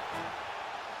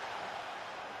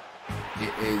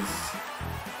 It is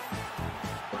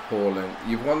appalling.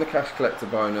 You've won the cash collector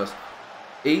bonus.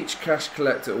 Each cash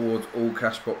collector awards all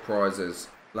cashpot prizes.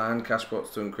 Land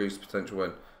cashpots to increase potential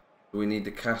win. We need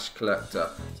the cash collector.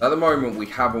 So at the moment we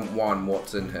haven't won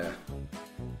what's in here.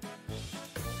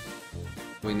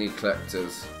 We need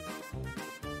collectors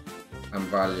and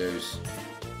values.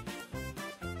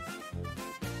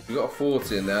 We got a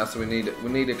 40 in there, so we need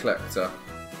a collector.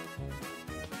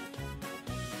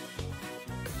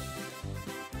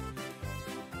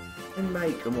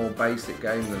 Make a more basic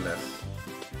game than this.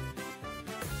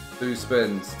 2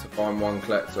 spins to find 1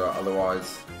 collector,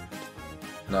 otherwise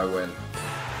no win.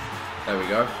 There we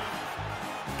go.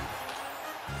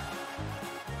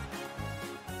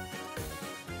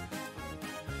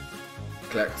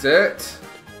 Collect it.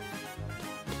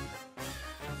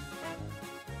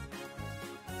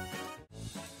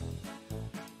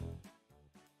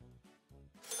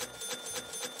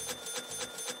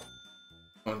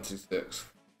 $26.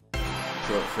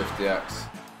 50x.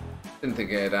 Didn't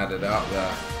think it had added up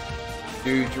there.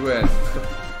 Huge win.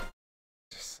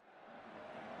 Just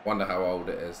wonder how old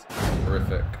it is.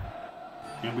 Horrific.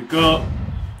 Here we go.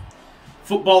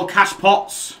 Football cash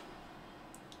pots.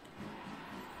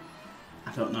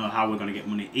 I don't know how we're going to get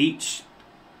money.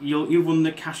 You've won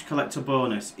the cash collector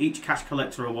bonus. Each cash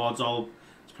collector awards all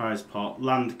prize pot.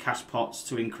 Land cash pots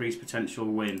to increase potential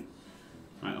win.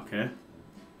 Right, okay.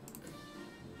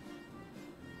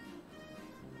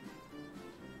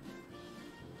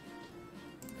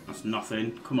 That's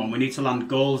nothing. Come on, we need to land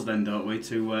goals then, don't we,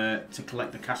 to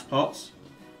collect the cash pots?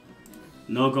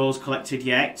 No goals collected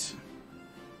yet.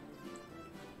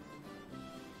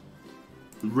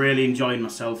 Really enjoying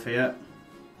myself here.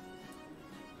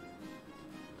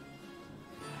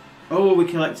 Oh, we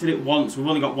collected it once. We've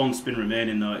only got 1 spin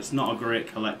remaining though. It's not a great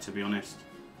collect, to be honest.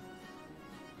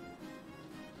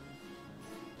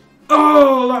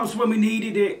 Oh, that was when we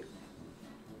needed it.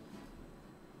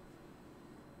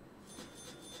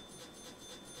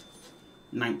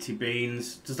 $90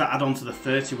 beans. Does that add on to the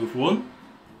 30 we've won?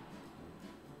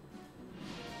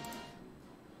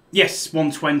 Yes,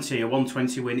 120. A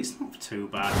 120 win. It's not too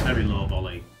bad. Very low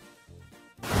volley.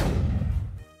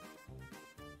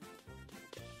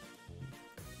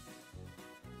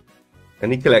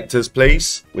 Any collectors,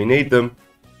 please? We need them.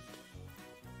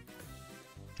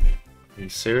 Are you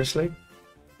seriously?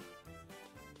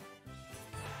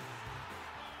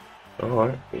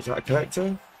 Alright, is that a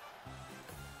collector?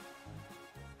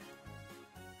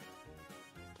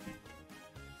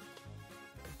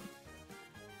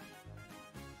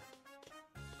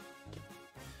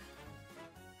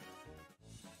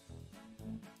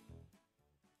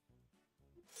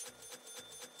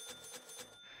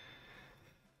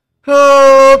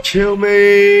 Oh, kill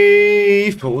me.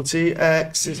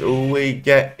 40x is all we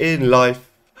get in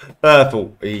life.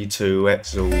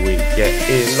 42x is all we get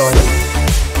in life.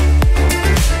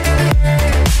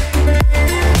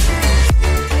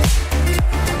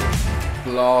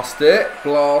 Blast it,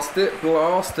 blast it,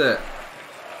 blast it.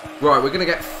 Right, we're going to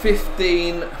get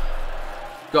 15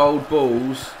 gold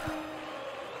balls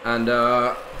and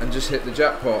just hit the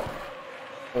jackpot.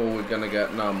 Or we're going to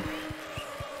get none.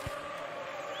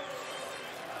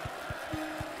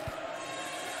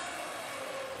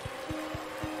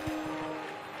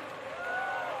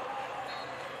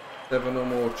 Seven or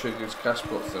more triggers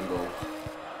Cashpot symbols.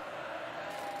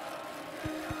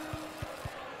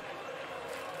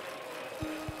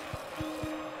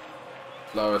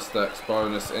 Lowest X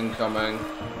bonus incoming.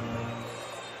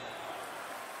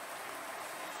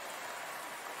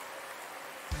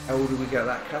 How do we get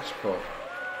that Cashpot?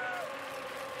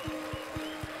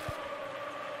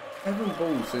 7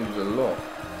 balls seems a lot.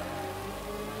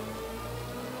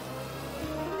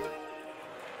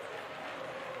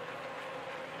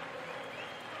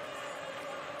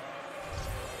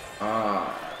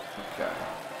 Ah, okay.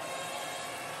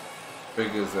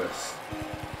 Big as this.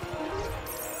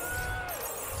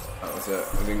 That was it.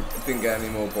 I didn't get any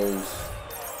more balls.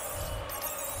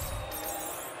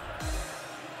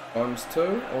 Times 2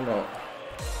 or not?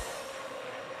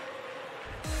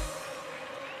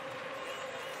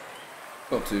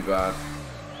 Not too bad.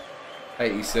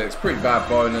 86, pretty bad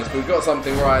bonus, but we got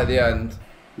something right at the end.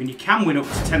 I mean, you can win up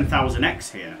to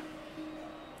 10,000x here.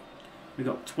 We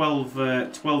got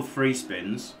 12 free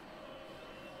spins.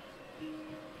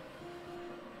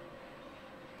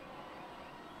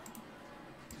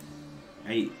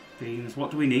 Eight beans. What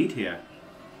do we need here?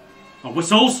 Oh,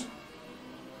 whistles!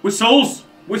 Whistles!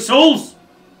 Whistles!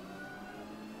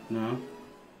 No.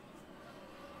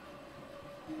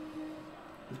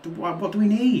 What do we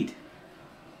need?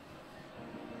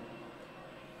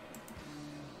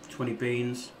 20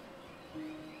 beans.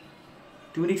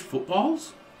 Do we need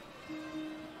footballs?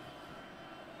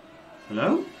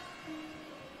 Hello?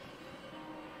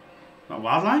 That a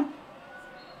wild line?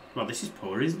 Well, this is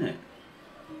poor, isn't it?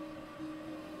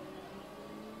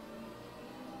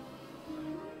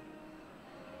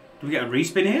 Do we get a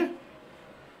respin here?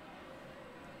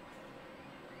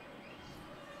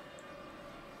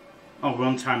 Oh, we're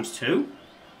on ×2.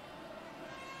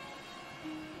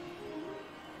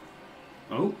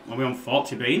 Oh, are we on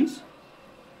 40 beans?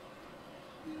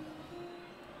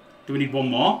 Do we need one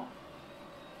more?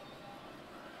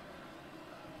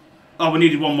 Oh, we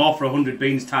needed one more for 100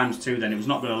 beans ×2 then. It was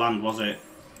not going to land, was it?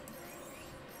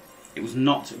 It was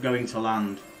not going to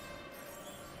land.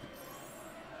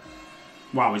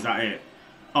 Wow, is that it?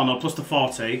 Oh no, plus the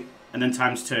 40, and then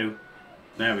 ×2.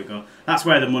 There we go. That's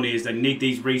where the money is. They need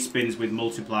these respins with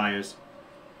multipliers.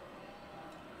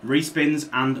 Respins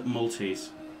and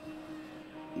multis.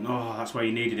 Oh, that's where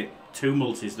you needed it. 2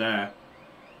 multis there.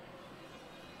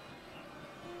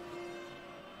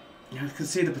 Yeah, I can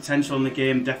see the potential in the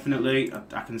game, definitely.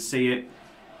 I can see it.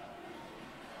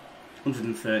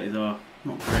 130 though.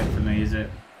 Not great for me, is it?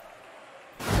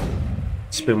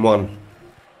 Spin 1.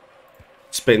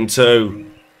 Spin 2.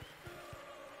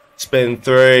 Spin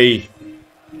 3.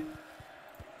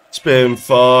 Spin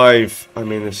 5. I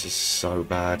mean, this is so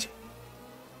bad.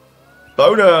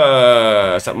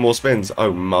 Bonus! That more spins.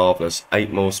 Oh, marvellous.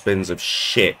 8 more spins of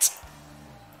shit.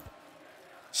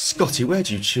 Scotty, where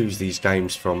do you choose these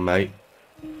games from, mate?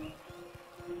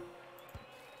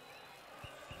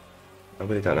 I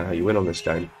really don't know how you win on this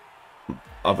game.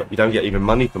 You don't get even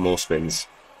money for more spins.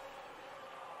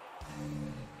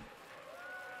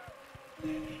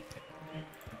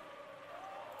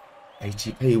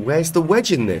 ATP, where's the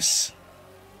wedge in this?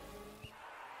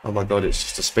 Oh my god, it's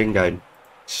just a spin game.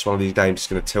 It's just one of these games that's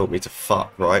going to tilt me to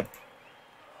fuck, right?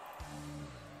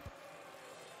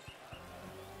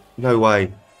 No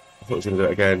way. I thought I was going to do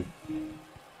it again.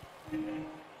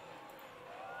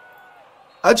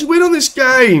 How'd you win on this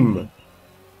game?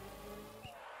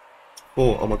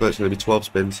 Oh my god, it's going to be 12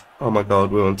 spins. Oh my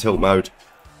god, we're on tilt mode.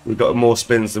 We've got more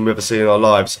spins than we've ever seen in our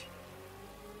lives.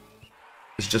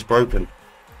 It's just broken.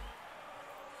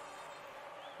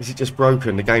 Is it just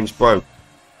broken? The game's broke.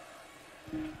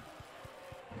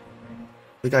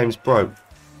 The game's broke.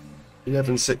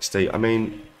 1160. I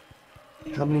mean,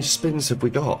 how many spins have we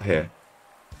got here?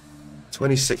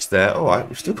 26 there. Alright,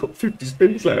 we've still got 50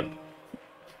 spins left.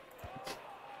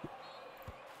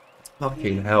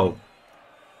 Fucking hell.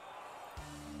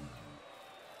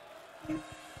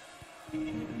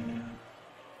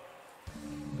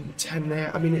 10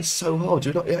 there. I mean, it's so hard.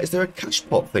 Is there a cash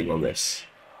pot thing on this?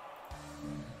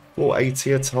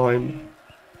 480 a time.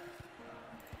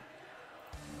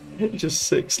 Just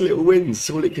 6 little wins. That's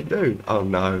all it can do. Oh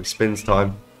no, spins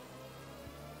time.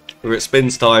 We're at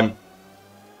spins time.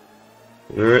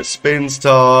 We're at spins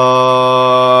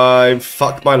time.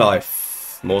 Fuck my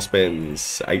life. More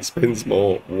spins. 8 spins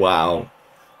more. Wow.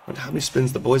 I wonder how many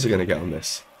spins the boys are going to get on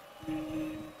this.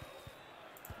 And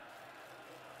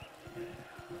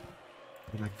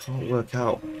I can't work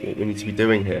out what we need to be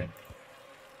doing here.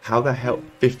 How the hell?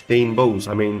 15 balls.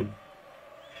 I mean,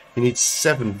 you need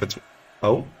 7 for...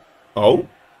 Oh. Oh.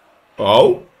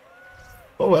 Oh.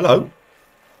 Oh, hello.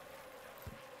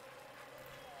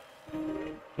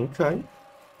 Okay.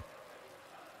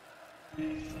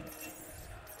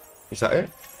 Is that it?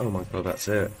 Oh my god, that's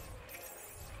it.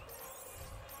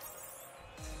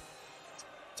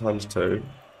 Times 2.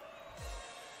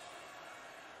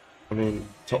 I mean,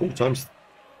 times...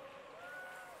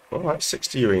 Alright,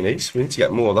 60 Urinis. We need to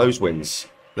get more of those wins.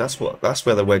 That's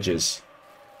where the wedge is.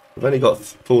 We've only got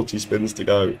 40 spins to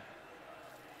go.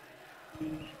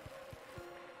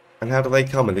 And how do they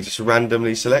come? Are they just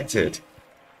randomly selected?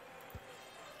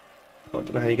 I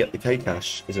don't know how you get the K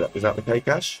cash. Is that the K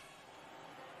cash?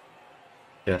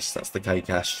 Yes, that's the K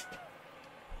cash.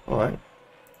 Alright.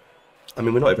 I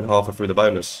mean, we're not even halfway through the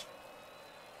bonus.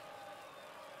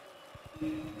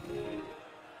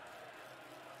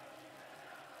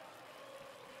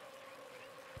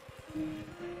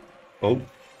 Oh.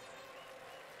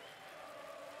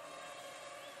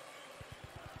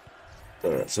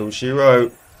 That's all she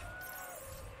wrote.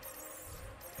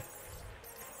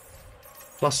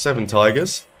 +7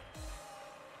 tigers.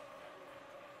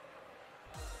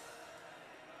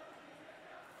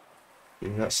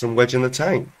 And that's some wedge in the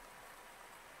tank.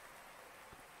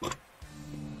 I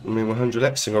mean,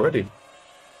 100xing already.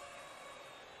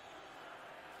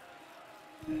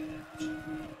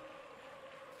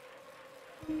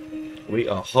 We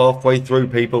are halfway through,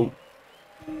 people.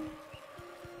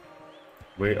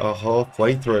 We are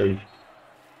halfway through.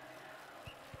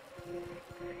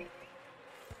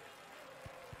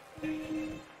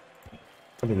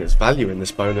 I mean, there's value in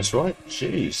this bonus, right?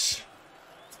 Jeez.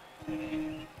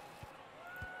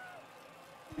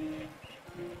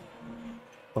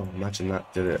 Oh, imagine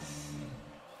that did it.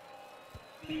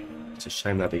 It's a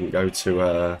shame that didn't go to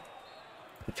the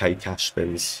K cash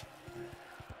spins.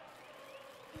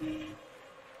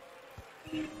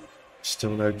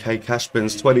 Still no K cash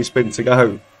spins. 20 spins to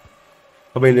go.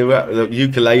 I mean, the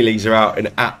ukuleles are out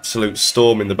in absolute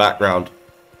storm in the background.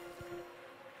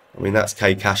 I mean, that's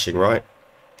K cashing, right?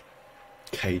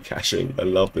 K cashing. I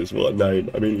love this. What a name.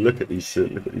 I mean, look at these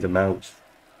amounts.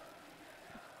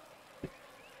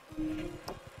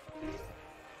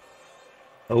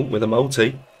 Oh, with a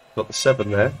multi. Got the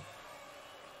 7 there.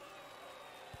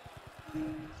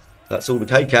 That's all the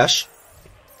K cash.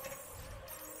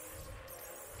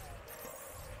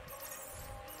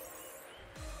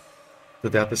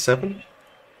 Did they have the 7?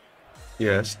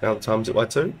 Yes, now the times it by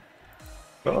 2.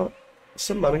 Alright,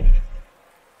 some money.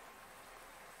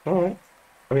 Alright.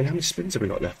 I mean, how many spins have we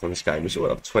got left on this game? We still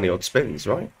got 20 odd spins,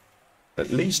 right? At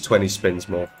least 20 spins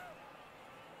more.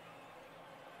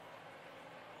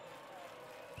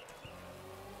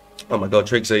 Oh my god,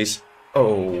 Trigsies.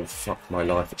 Oh, fuck my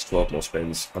life, it's 12 more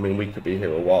spins. I mean, we could be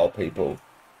here a while, people.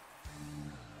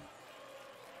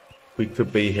 We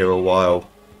could be here a while.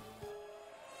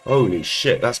 Holy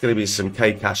shit, that's going to be some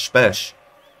K cash special.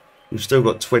 We've still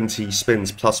got 20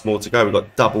 spins plus more to go. We've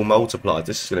got double multiplied.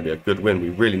 This is going to be a good win. We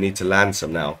really need to land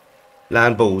some now.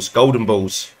 Land balls, golden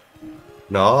balls.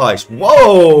 Nice.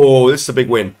 Whoa, this is a big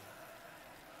win.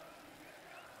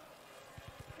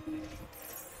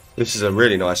 This is a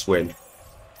really nice win.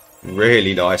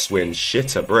 Really nice win.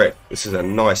 Shit a brick. This is a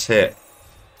nice hit.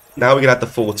 Now we can add the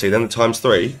 40, then the times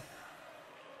 3.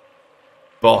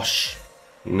 Bosh.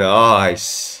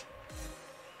 Nice.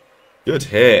 Good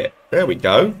hit. There we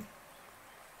go.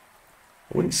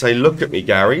 I wouldn't say look at me,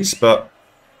 Garys, but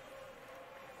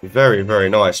very, very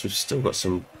nice. We've still got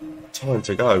some time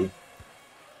to go.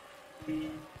 I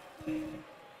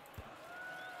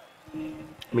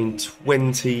mean,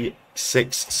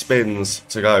 26 spins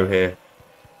to go here.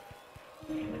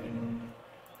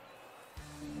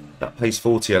 That pays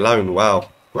 40 alone. Wow.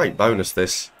 Great bonus,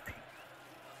 this.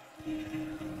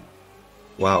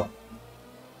 Wow.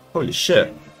 Holy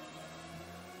shit.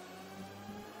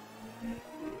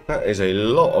 That is a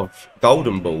lot of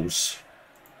golden balls.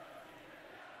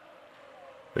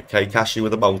 But K Cashy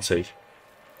with a multi.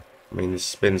 I mean, this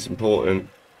spin's important.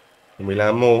 Can we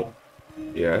land more?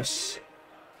 Yes.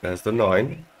 There's the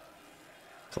 9.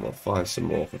 Come on, find some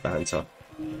more for banter.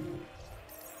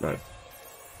 No.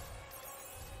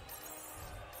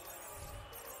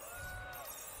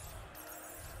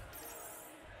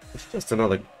 It's just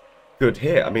another good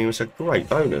hit. I mean, it was a great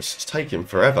bonus. It's taken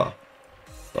forever.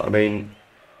 But I mean,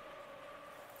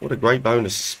 what a great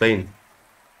bonus it's been.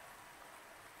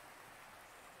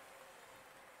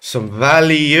 Some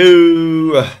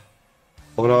value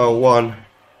on aisle 1.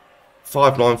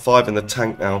 595 in the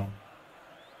tank now.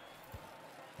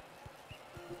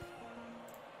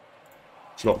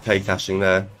 It's not K-cashing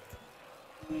there.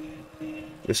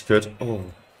 This could. Oh,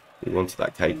 we wanted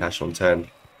that K-cash on 10.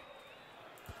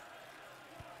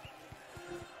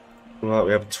 Right,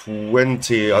 we have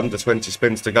 20, under 20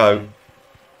 spins to go.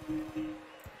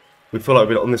 We feel like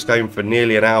we've been on this game for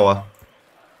nearly an hour.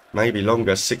 Maybe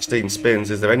longer, 16 spins.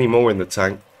 Is there any more in the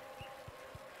tank?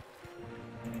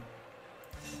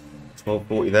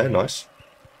 1240 there, nice.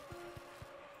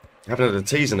 Haven't had a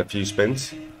tease in a few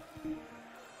spins.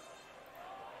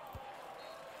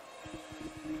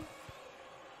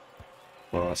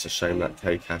 Oh, that's a shame that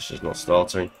K-cash is not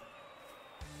starting.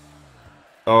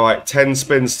 Alright, 10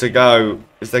 spins to go.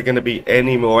 Is there going to be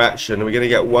any more action? Are we going to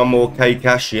get one more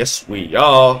K-cash? Yes, we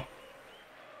are.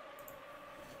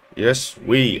 Yes,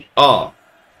 we are.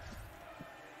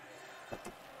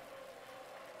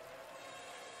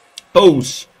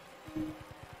 Balls.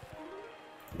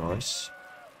 Nice.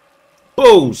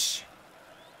 Balls.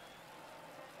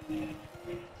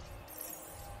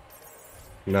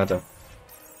 Nada.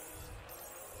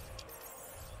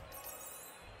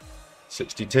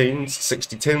 60 tins.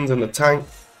 60 tins in the tank.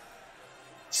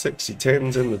 60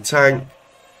 tins in the tank.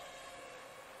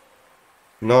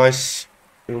 Nice.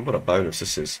 What a bonus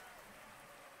this is.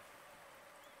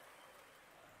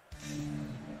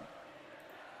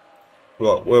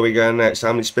 What, where are we going next?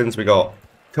 How many spins we got?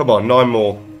 Come on, 9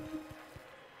 more.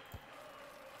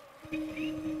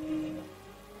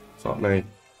 Fuck me.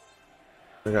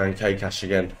 We're going K-cash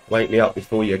again. Wake me up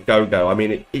before you go. I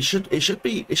mean, it shouldn't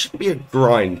be a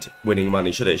grind winning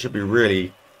money, should it? It should be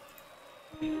really,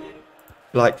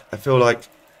 like, I feel like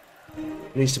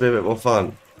it needs to be a bit more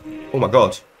fun. Oh my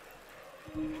god.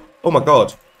 Oh my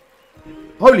god.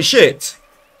 Holy shit.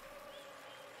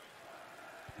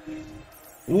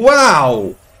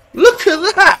 Wow. Look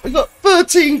at that. We got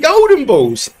 13 golden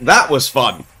balls. That was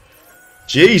fun.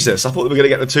 Jesus, I thought we were going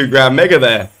to get the £2 mega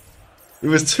there. It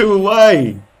was 2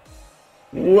 away.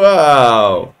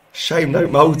 Wow. Shame no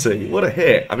multi. What a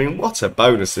hit. I mean, what a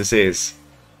bonus this is.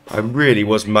 I really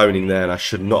was moaning there and I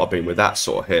should not have been with that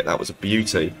sort of hit. That was a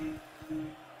beauty.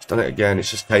 It's done it again.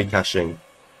 It's just K-cashing.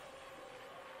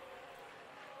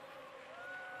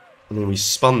 I mean, we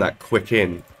spun that quick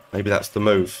in. Maybe that's the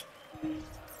move.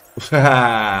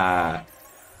 Of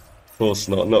course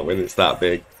not. Not when it's that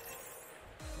big.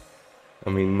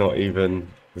 I mean, not even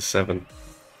the 7.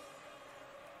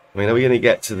 I mean, are we going to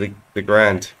get to the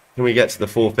grand? Can we get to the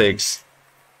 4 figs?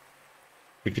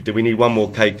 We need one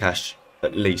more K-cash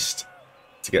at least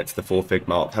to get to the 4 fig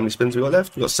mark. How many spins we got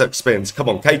left? We've got 6 spins. Come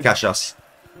on, K-cash us.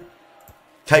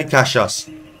 K-cash us.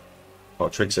 Oh,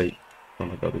 Trixie. Oh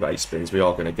my god, we've got 8 spins. We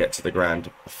are going to get to the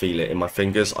grand. I feel it in my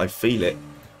fingers. I feel it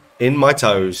in my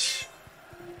toes.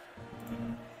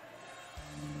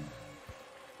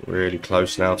 Really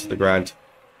close now to the grand.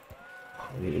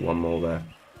 We need one more there.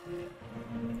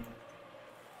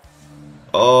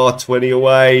 Oh, 20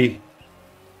 away.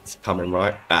 It's coming,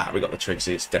 right? Ah, we got the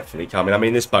Trixie. It's definitely coming. I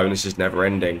mean, this bonus is never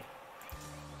ending.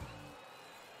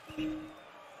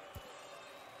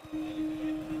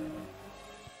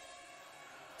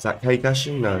 Is that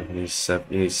K-cashing? No, you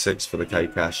need 6 for the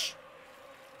K-cash.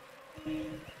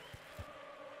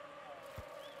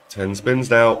 10 spins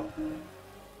now.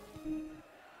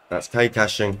 That's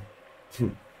K-cashing.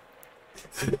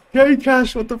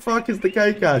 K-cash, what the fuck is the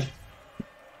K-cash?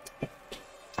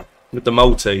 With the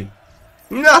multi.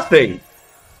 Nothing!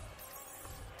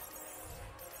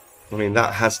 I mean,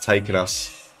 that has taken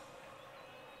us.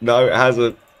 No, it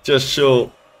hasn't. Just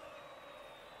short.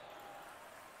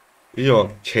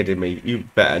 You're kidding me. You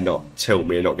better not tilt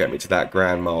me and not get me to that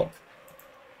grand mark.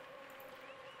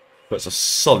 But it's a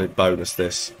solid bonus,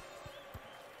 this.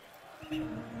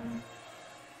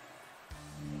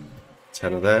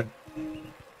 10 of there.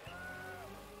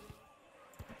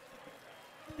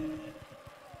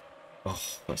 Oh,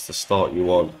 that's the start you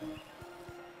want.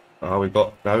 Oh, we've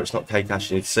got... No, it's not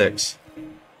K-cash. You need 6.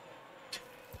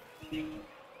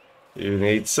 You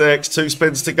need 6. 2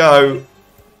 spins to go.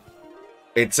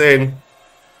 It's in.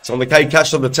 It's on the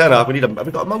K-cash on the tenner. We need a... Have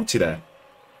we got a multi there?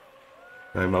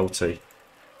 No multi.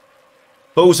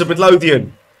 Balls of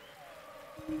Midlothian.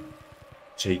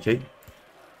 Cheeky.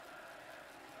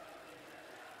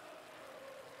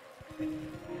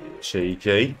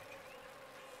 Cheeky.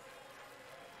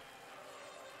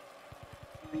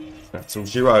 That's all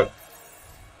 0.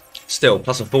 Still,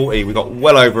 plus a 40. We got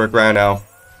well over £1,000 now.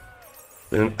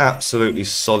 Been an absolutely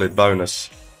solid bonus.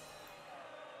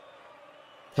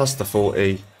 Plus the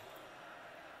 40.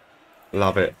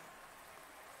 Love it.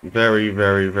 Very,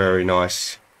 very, very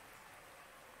nice.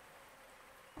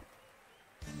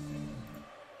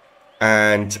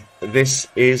 And this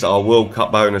is our World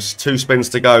Cup bonus. 2 spins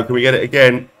to go. Can we get it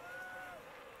again?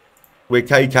 We're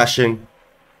K-cashing.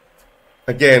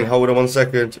 Again, hold on 1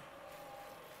 second.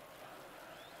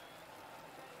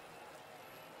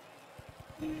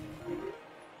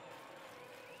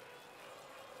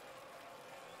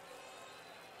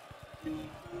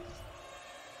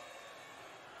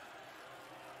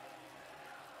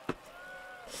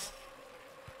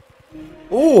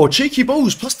 Oh, cheeky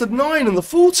balls, plus the 9 and the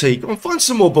 40. Go on, find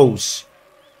some more balls.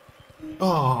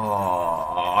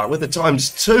 Oh, with the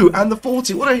 ×2 and the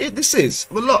 40. What a hit this is.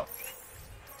 The lot.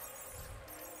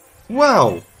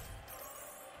 Wow.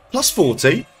 Plus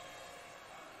 40.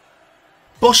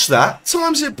 Bosh that.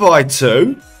 Times it by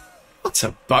 2. What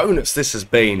a bonus this has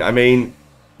been. I mean,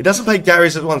 it doesn't pay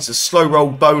Gary's at once. It's slow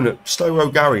roll bonus. Slow roll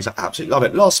Gary's. I absolutely love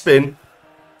it. Last spin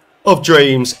of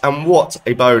dreams, and what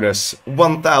a bonus.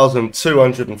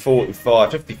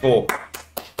 1,254.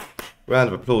 Round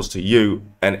of applause to you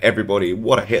and everybody.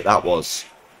 What a hit that was.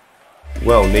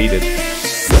 Well needed.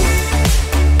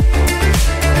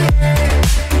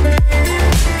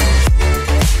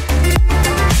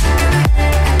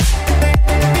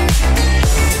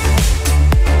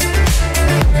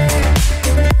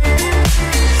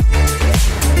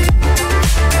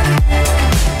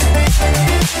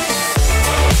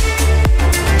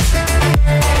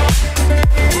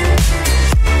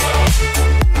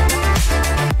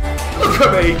 Look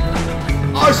at me!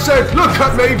 I said, look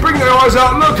at me! Bring their eyes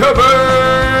out! Look at me!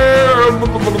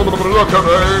 Look at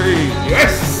me!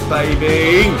 Yes,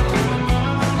 baby!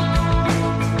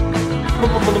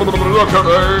 Look at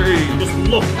me! Just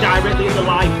look directly at the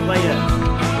live player.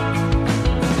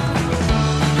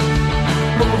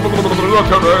 Look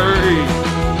at me!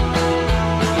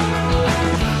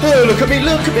 Oh, look at me,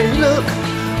 look at me, look.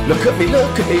 Look at me,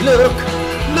 look at me, look.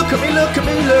 Look at me, look at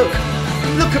me, look.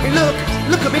 Look at me, look.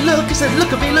 Look at me, look. I said,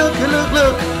 look at me, look, look,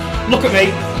 look. Look at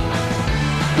me.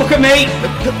 Look at me.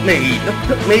 Look at me, look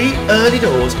at me, early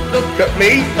doors. Look at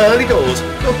me, early doors.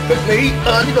 Look at me,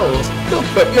 early doors.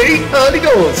 Look at me, early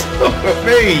doors. Look at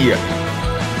me.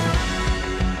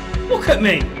 Look at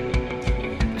me.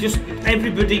 Just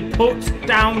everybody put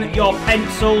down your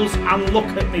pencils and look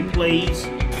at me, please.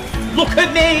 Look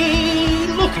at me.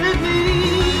 Look at me.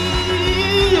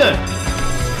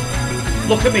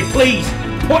 Look at me, please.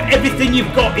 Put everything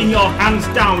you've got in your hands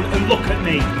down and look at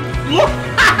me. Look.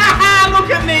 Look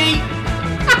at me.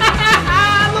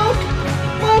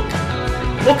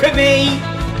 Look at me.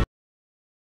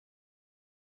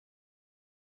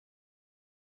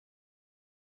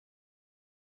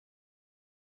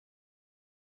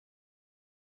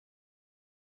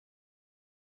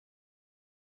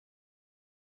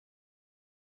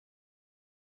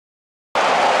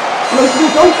 Local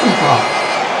goalkeeper!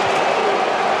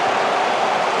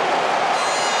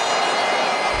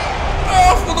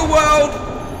 Oh, for the world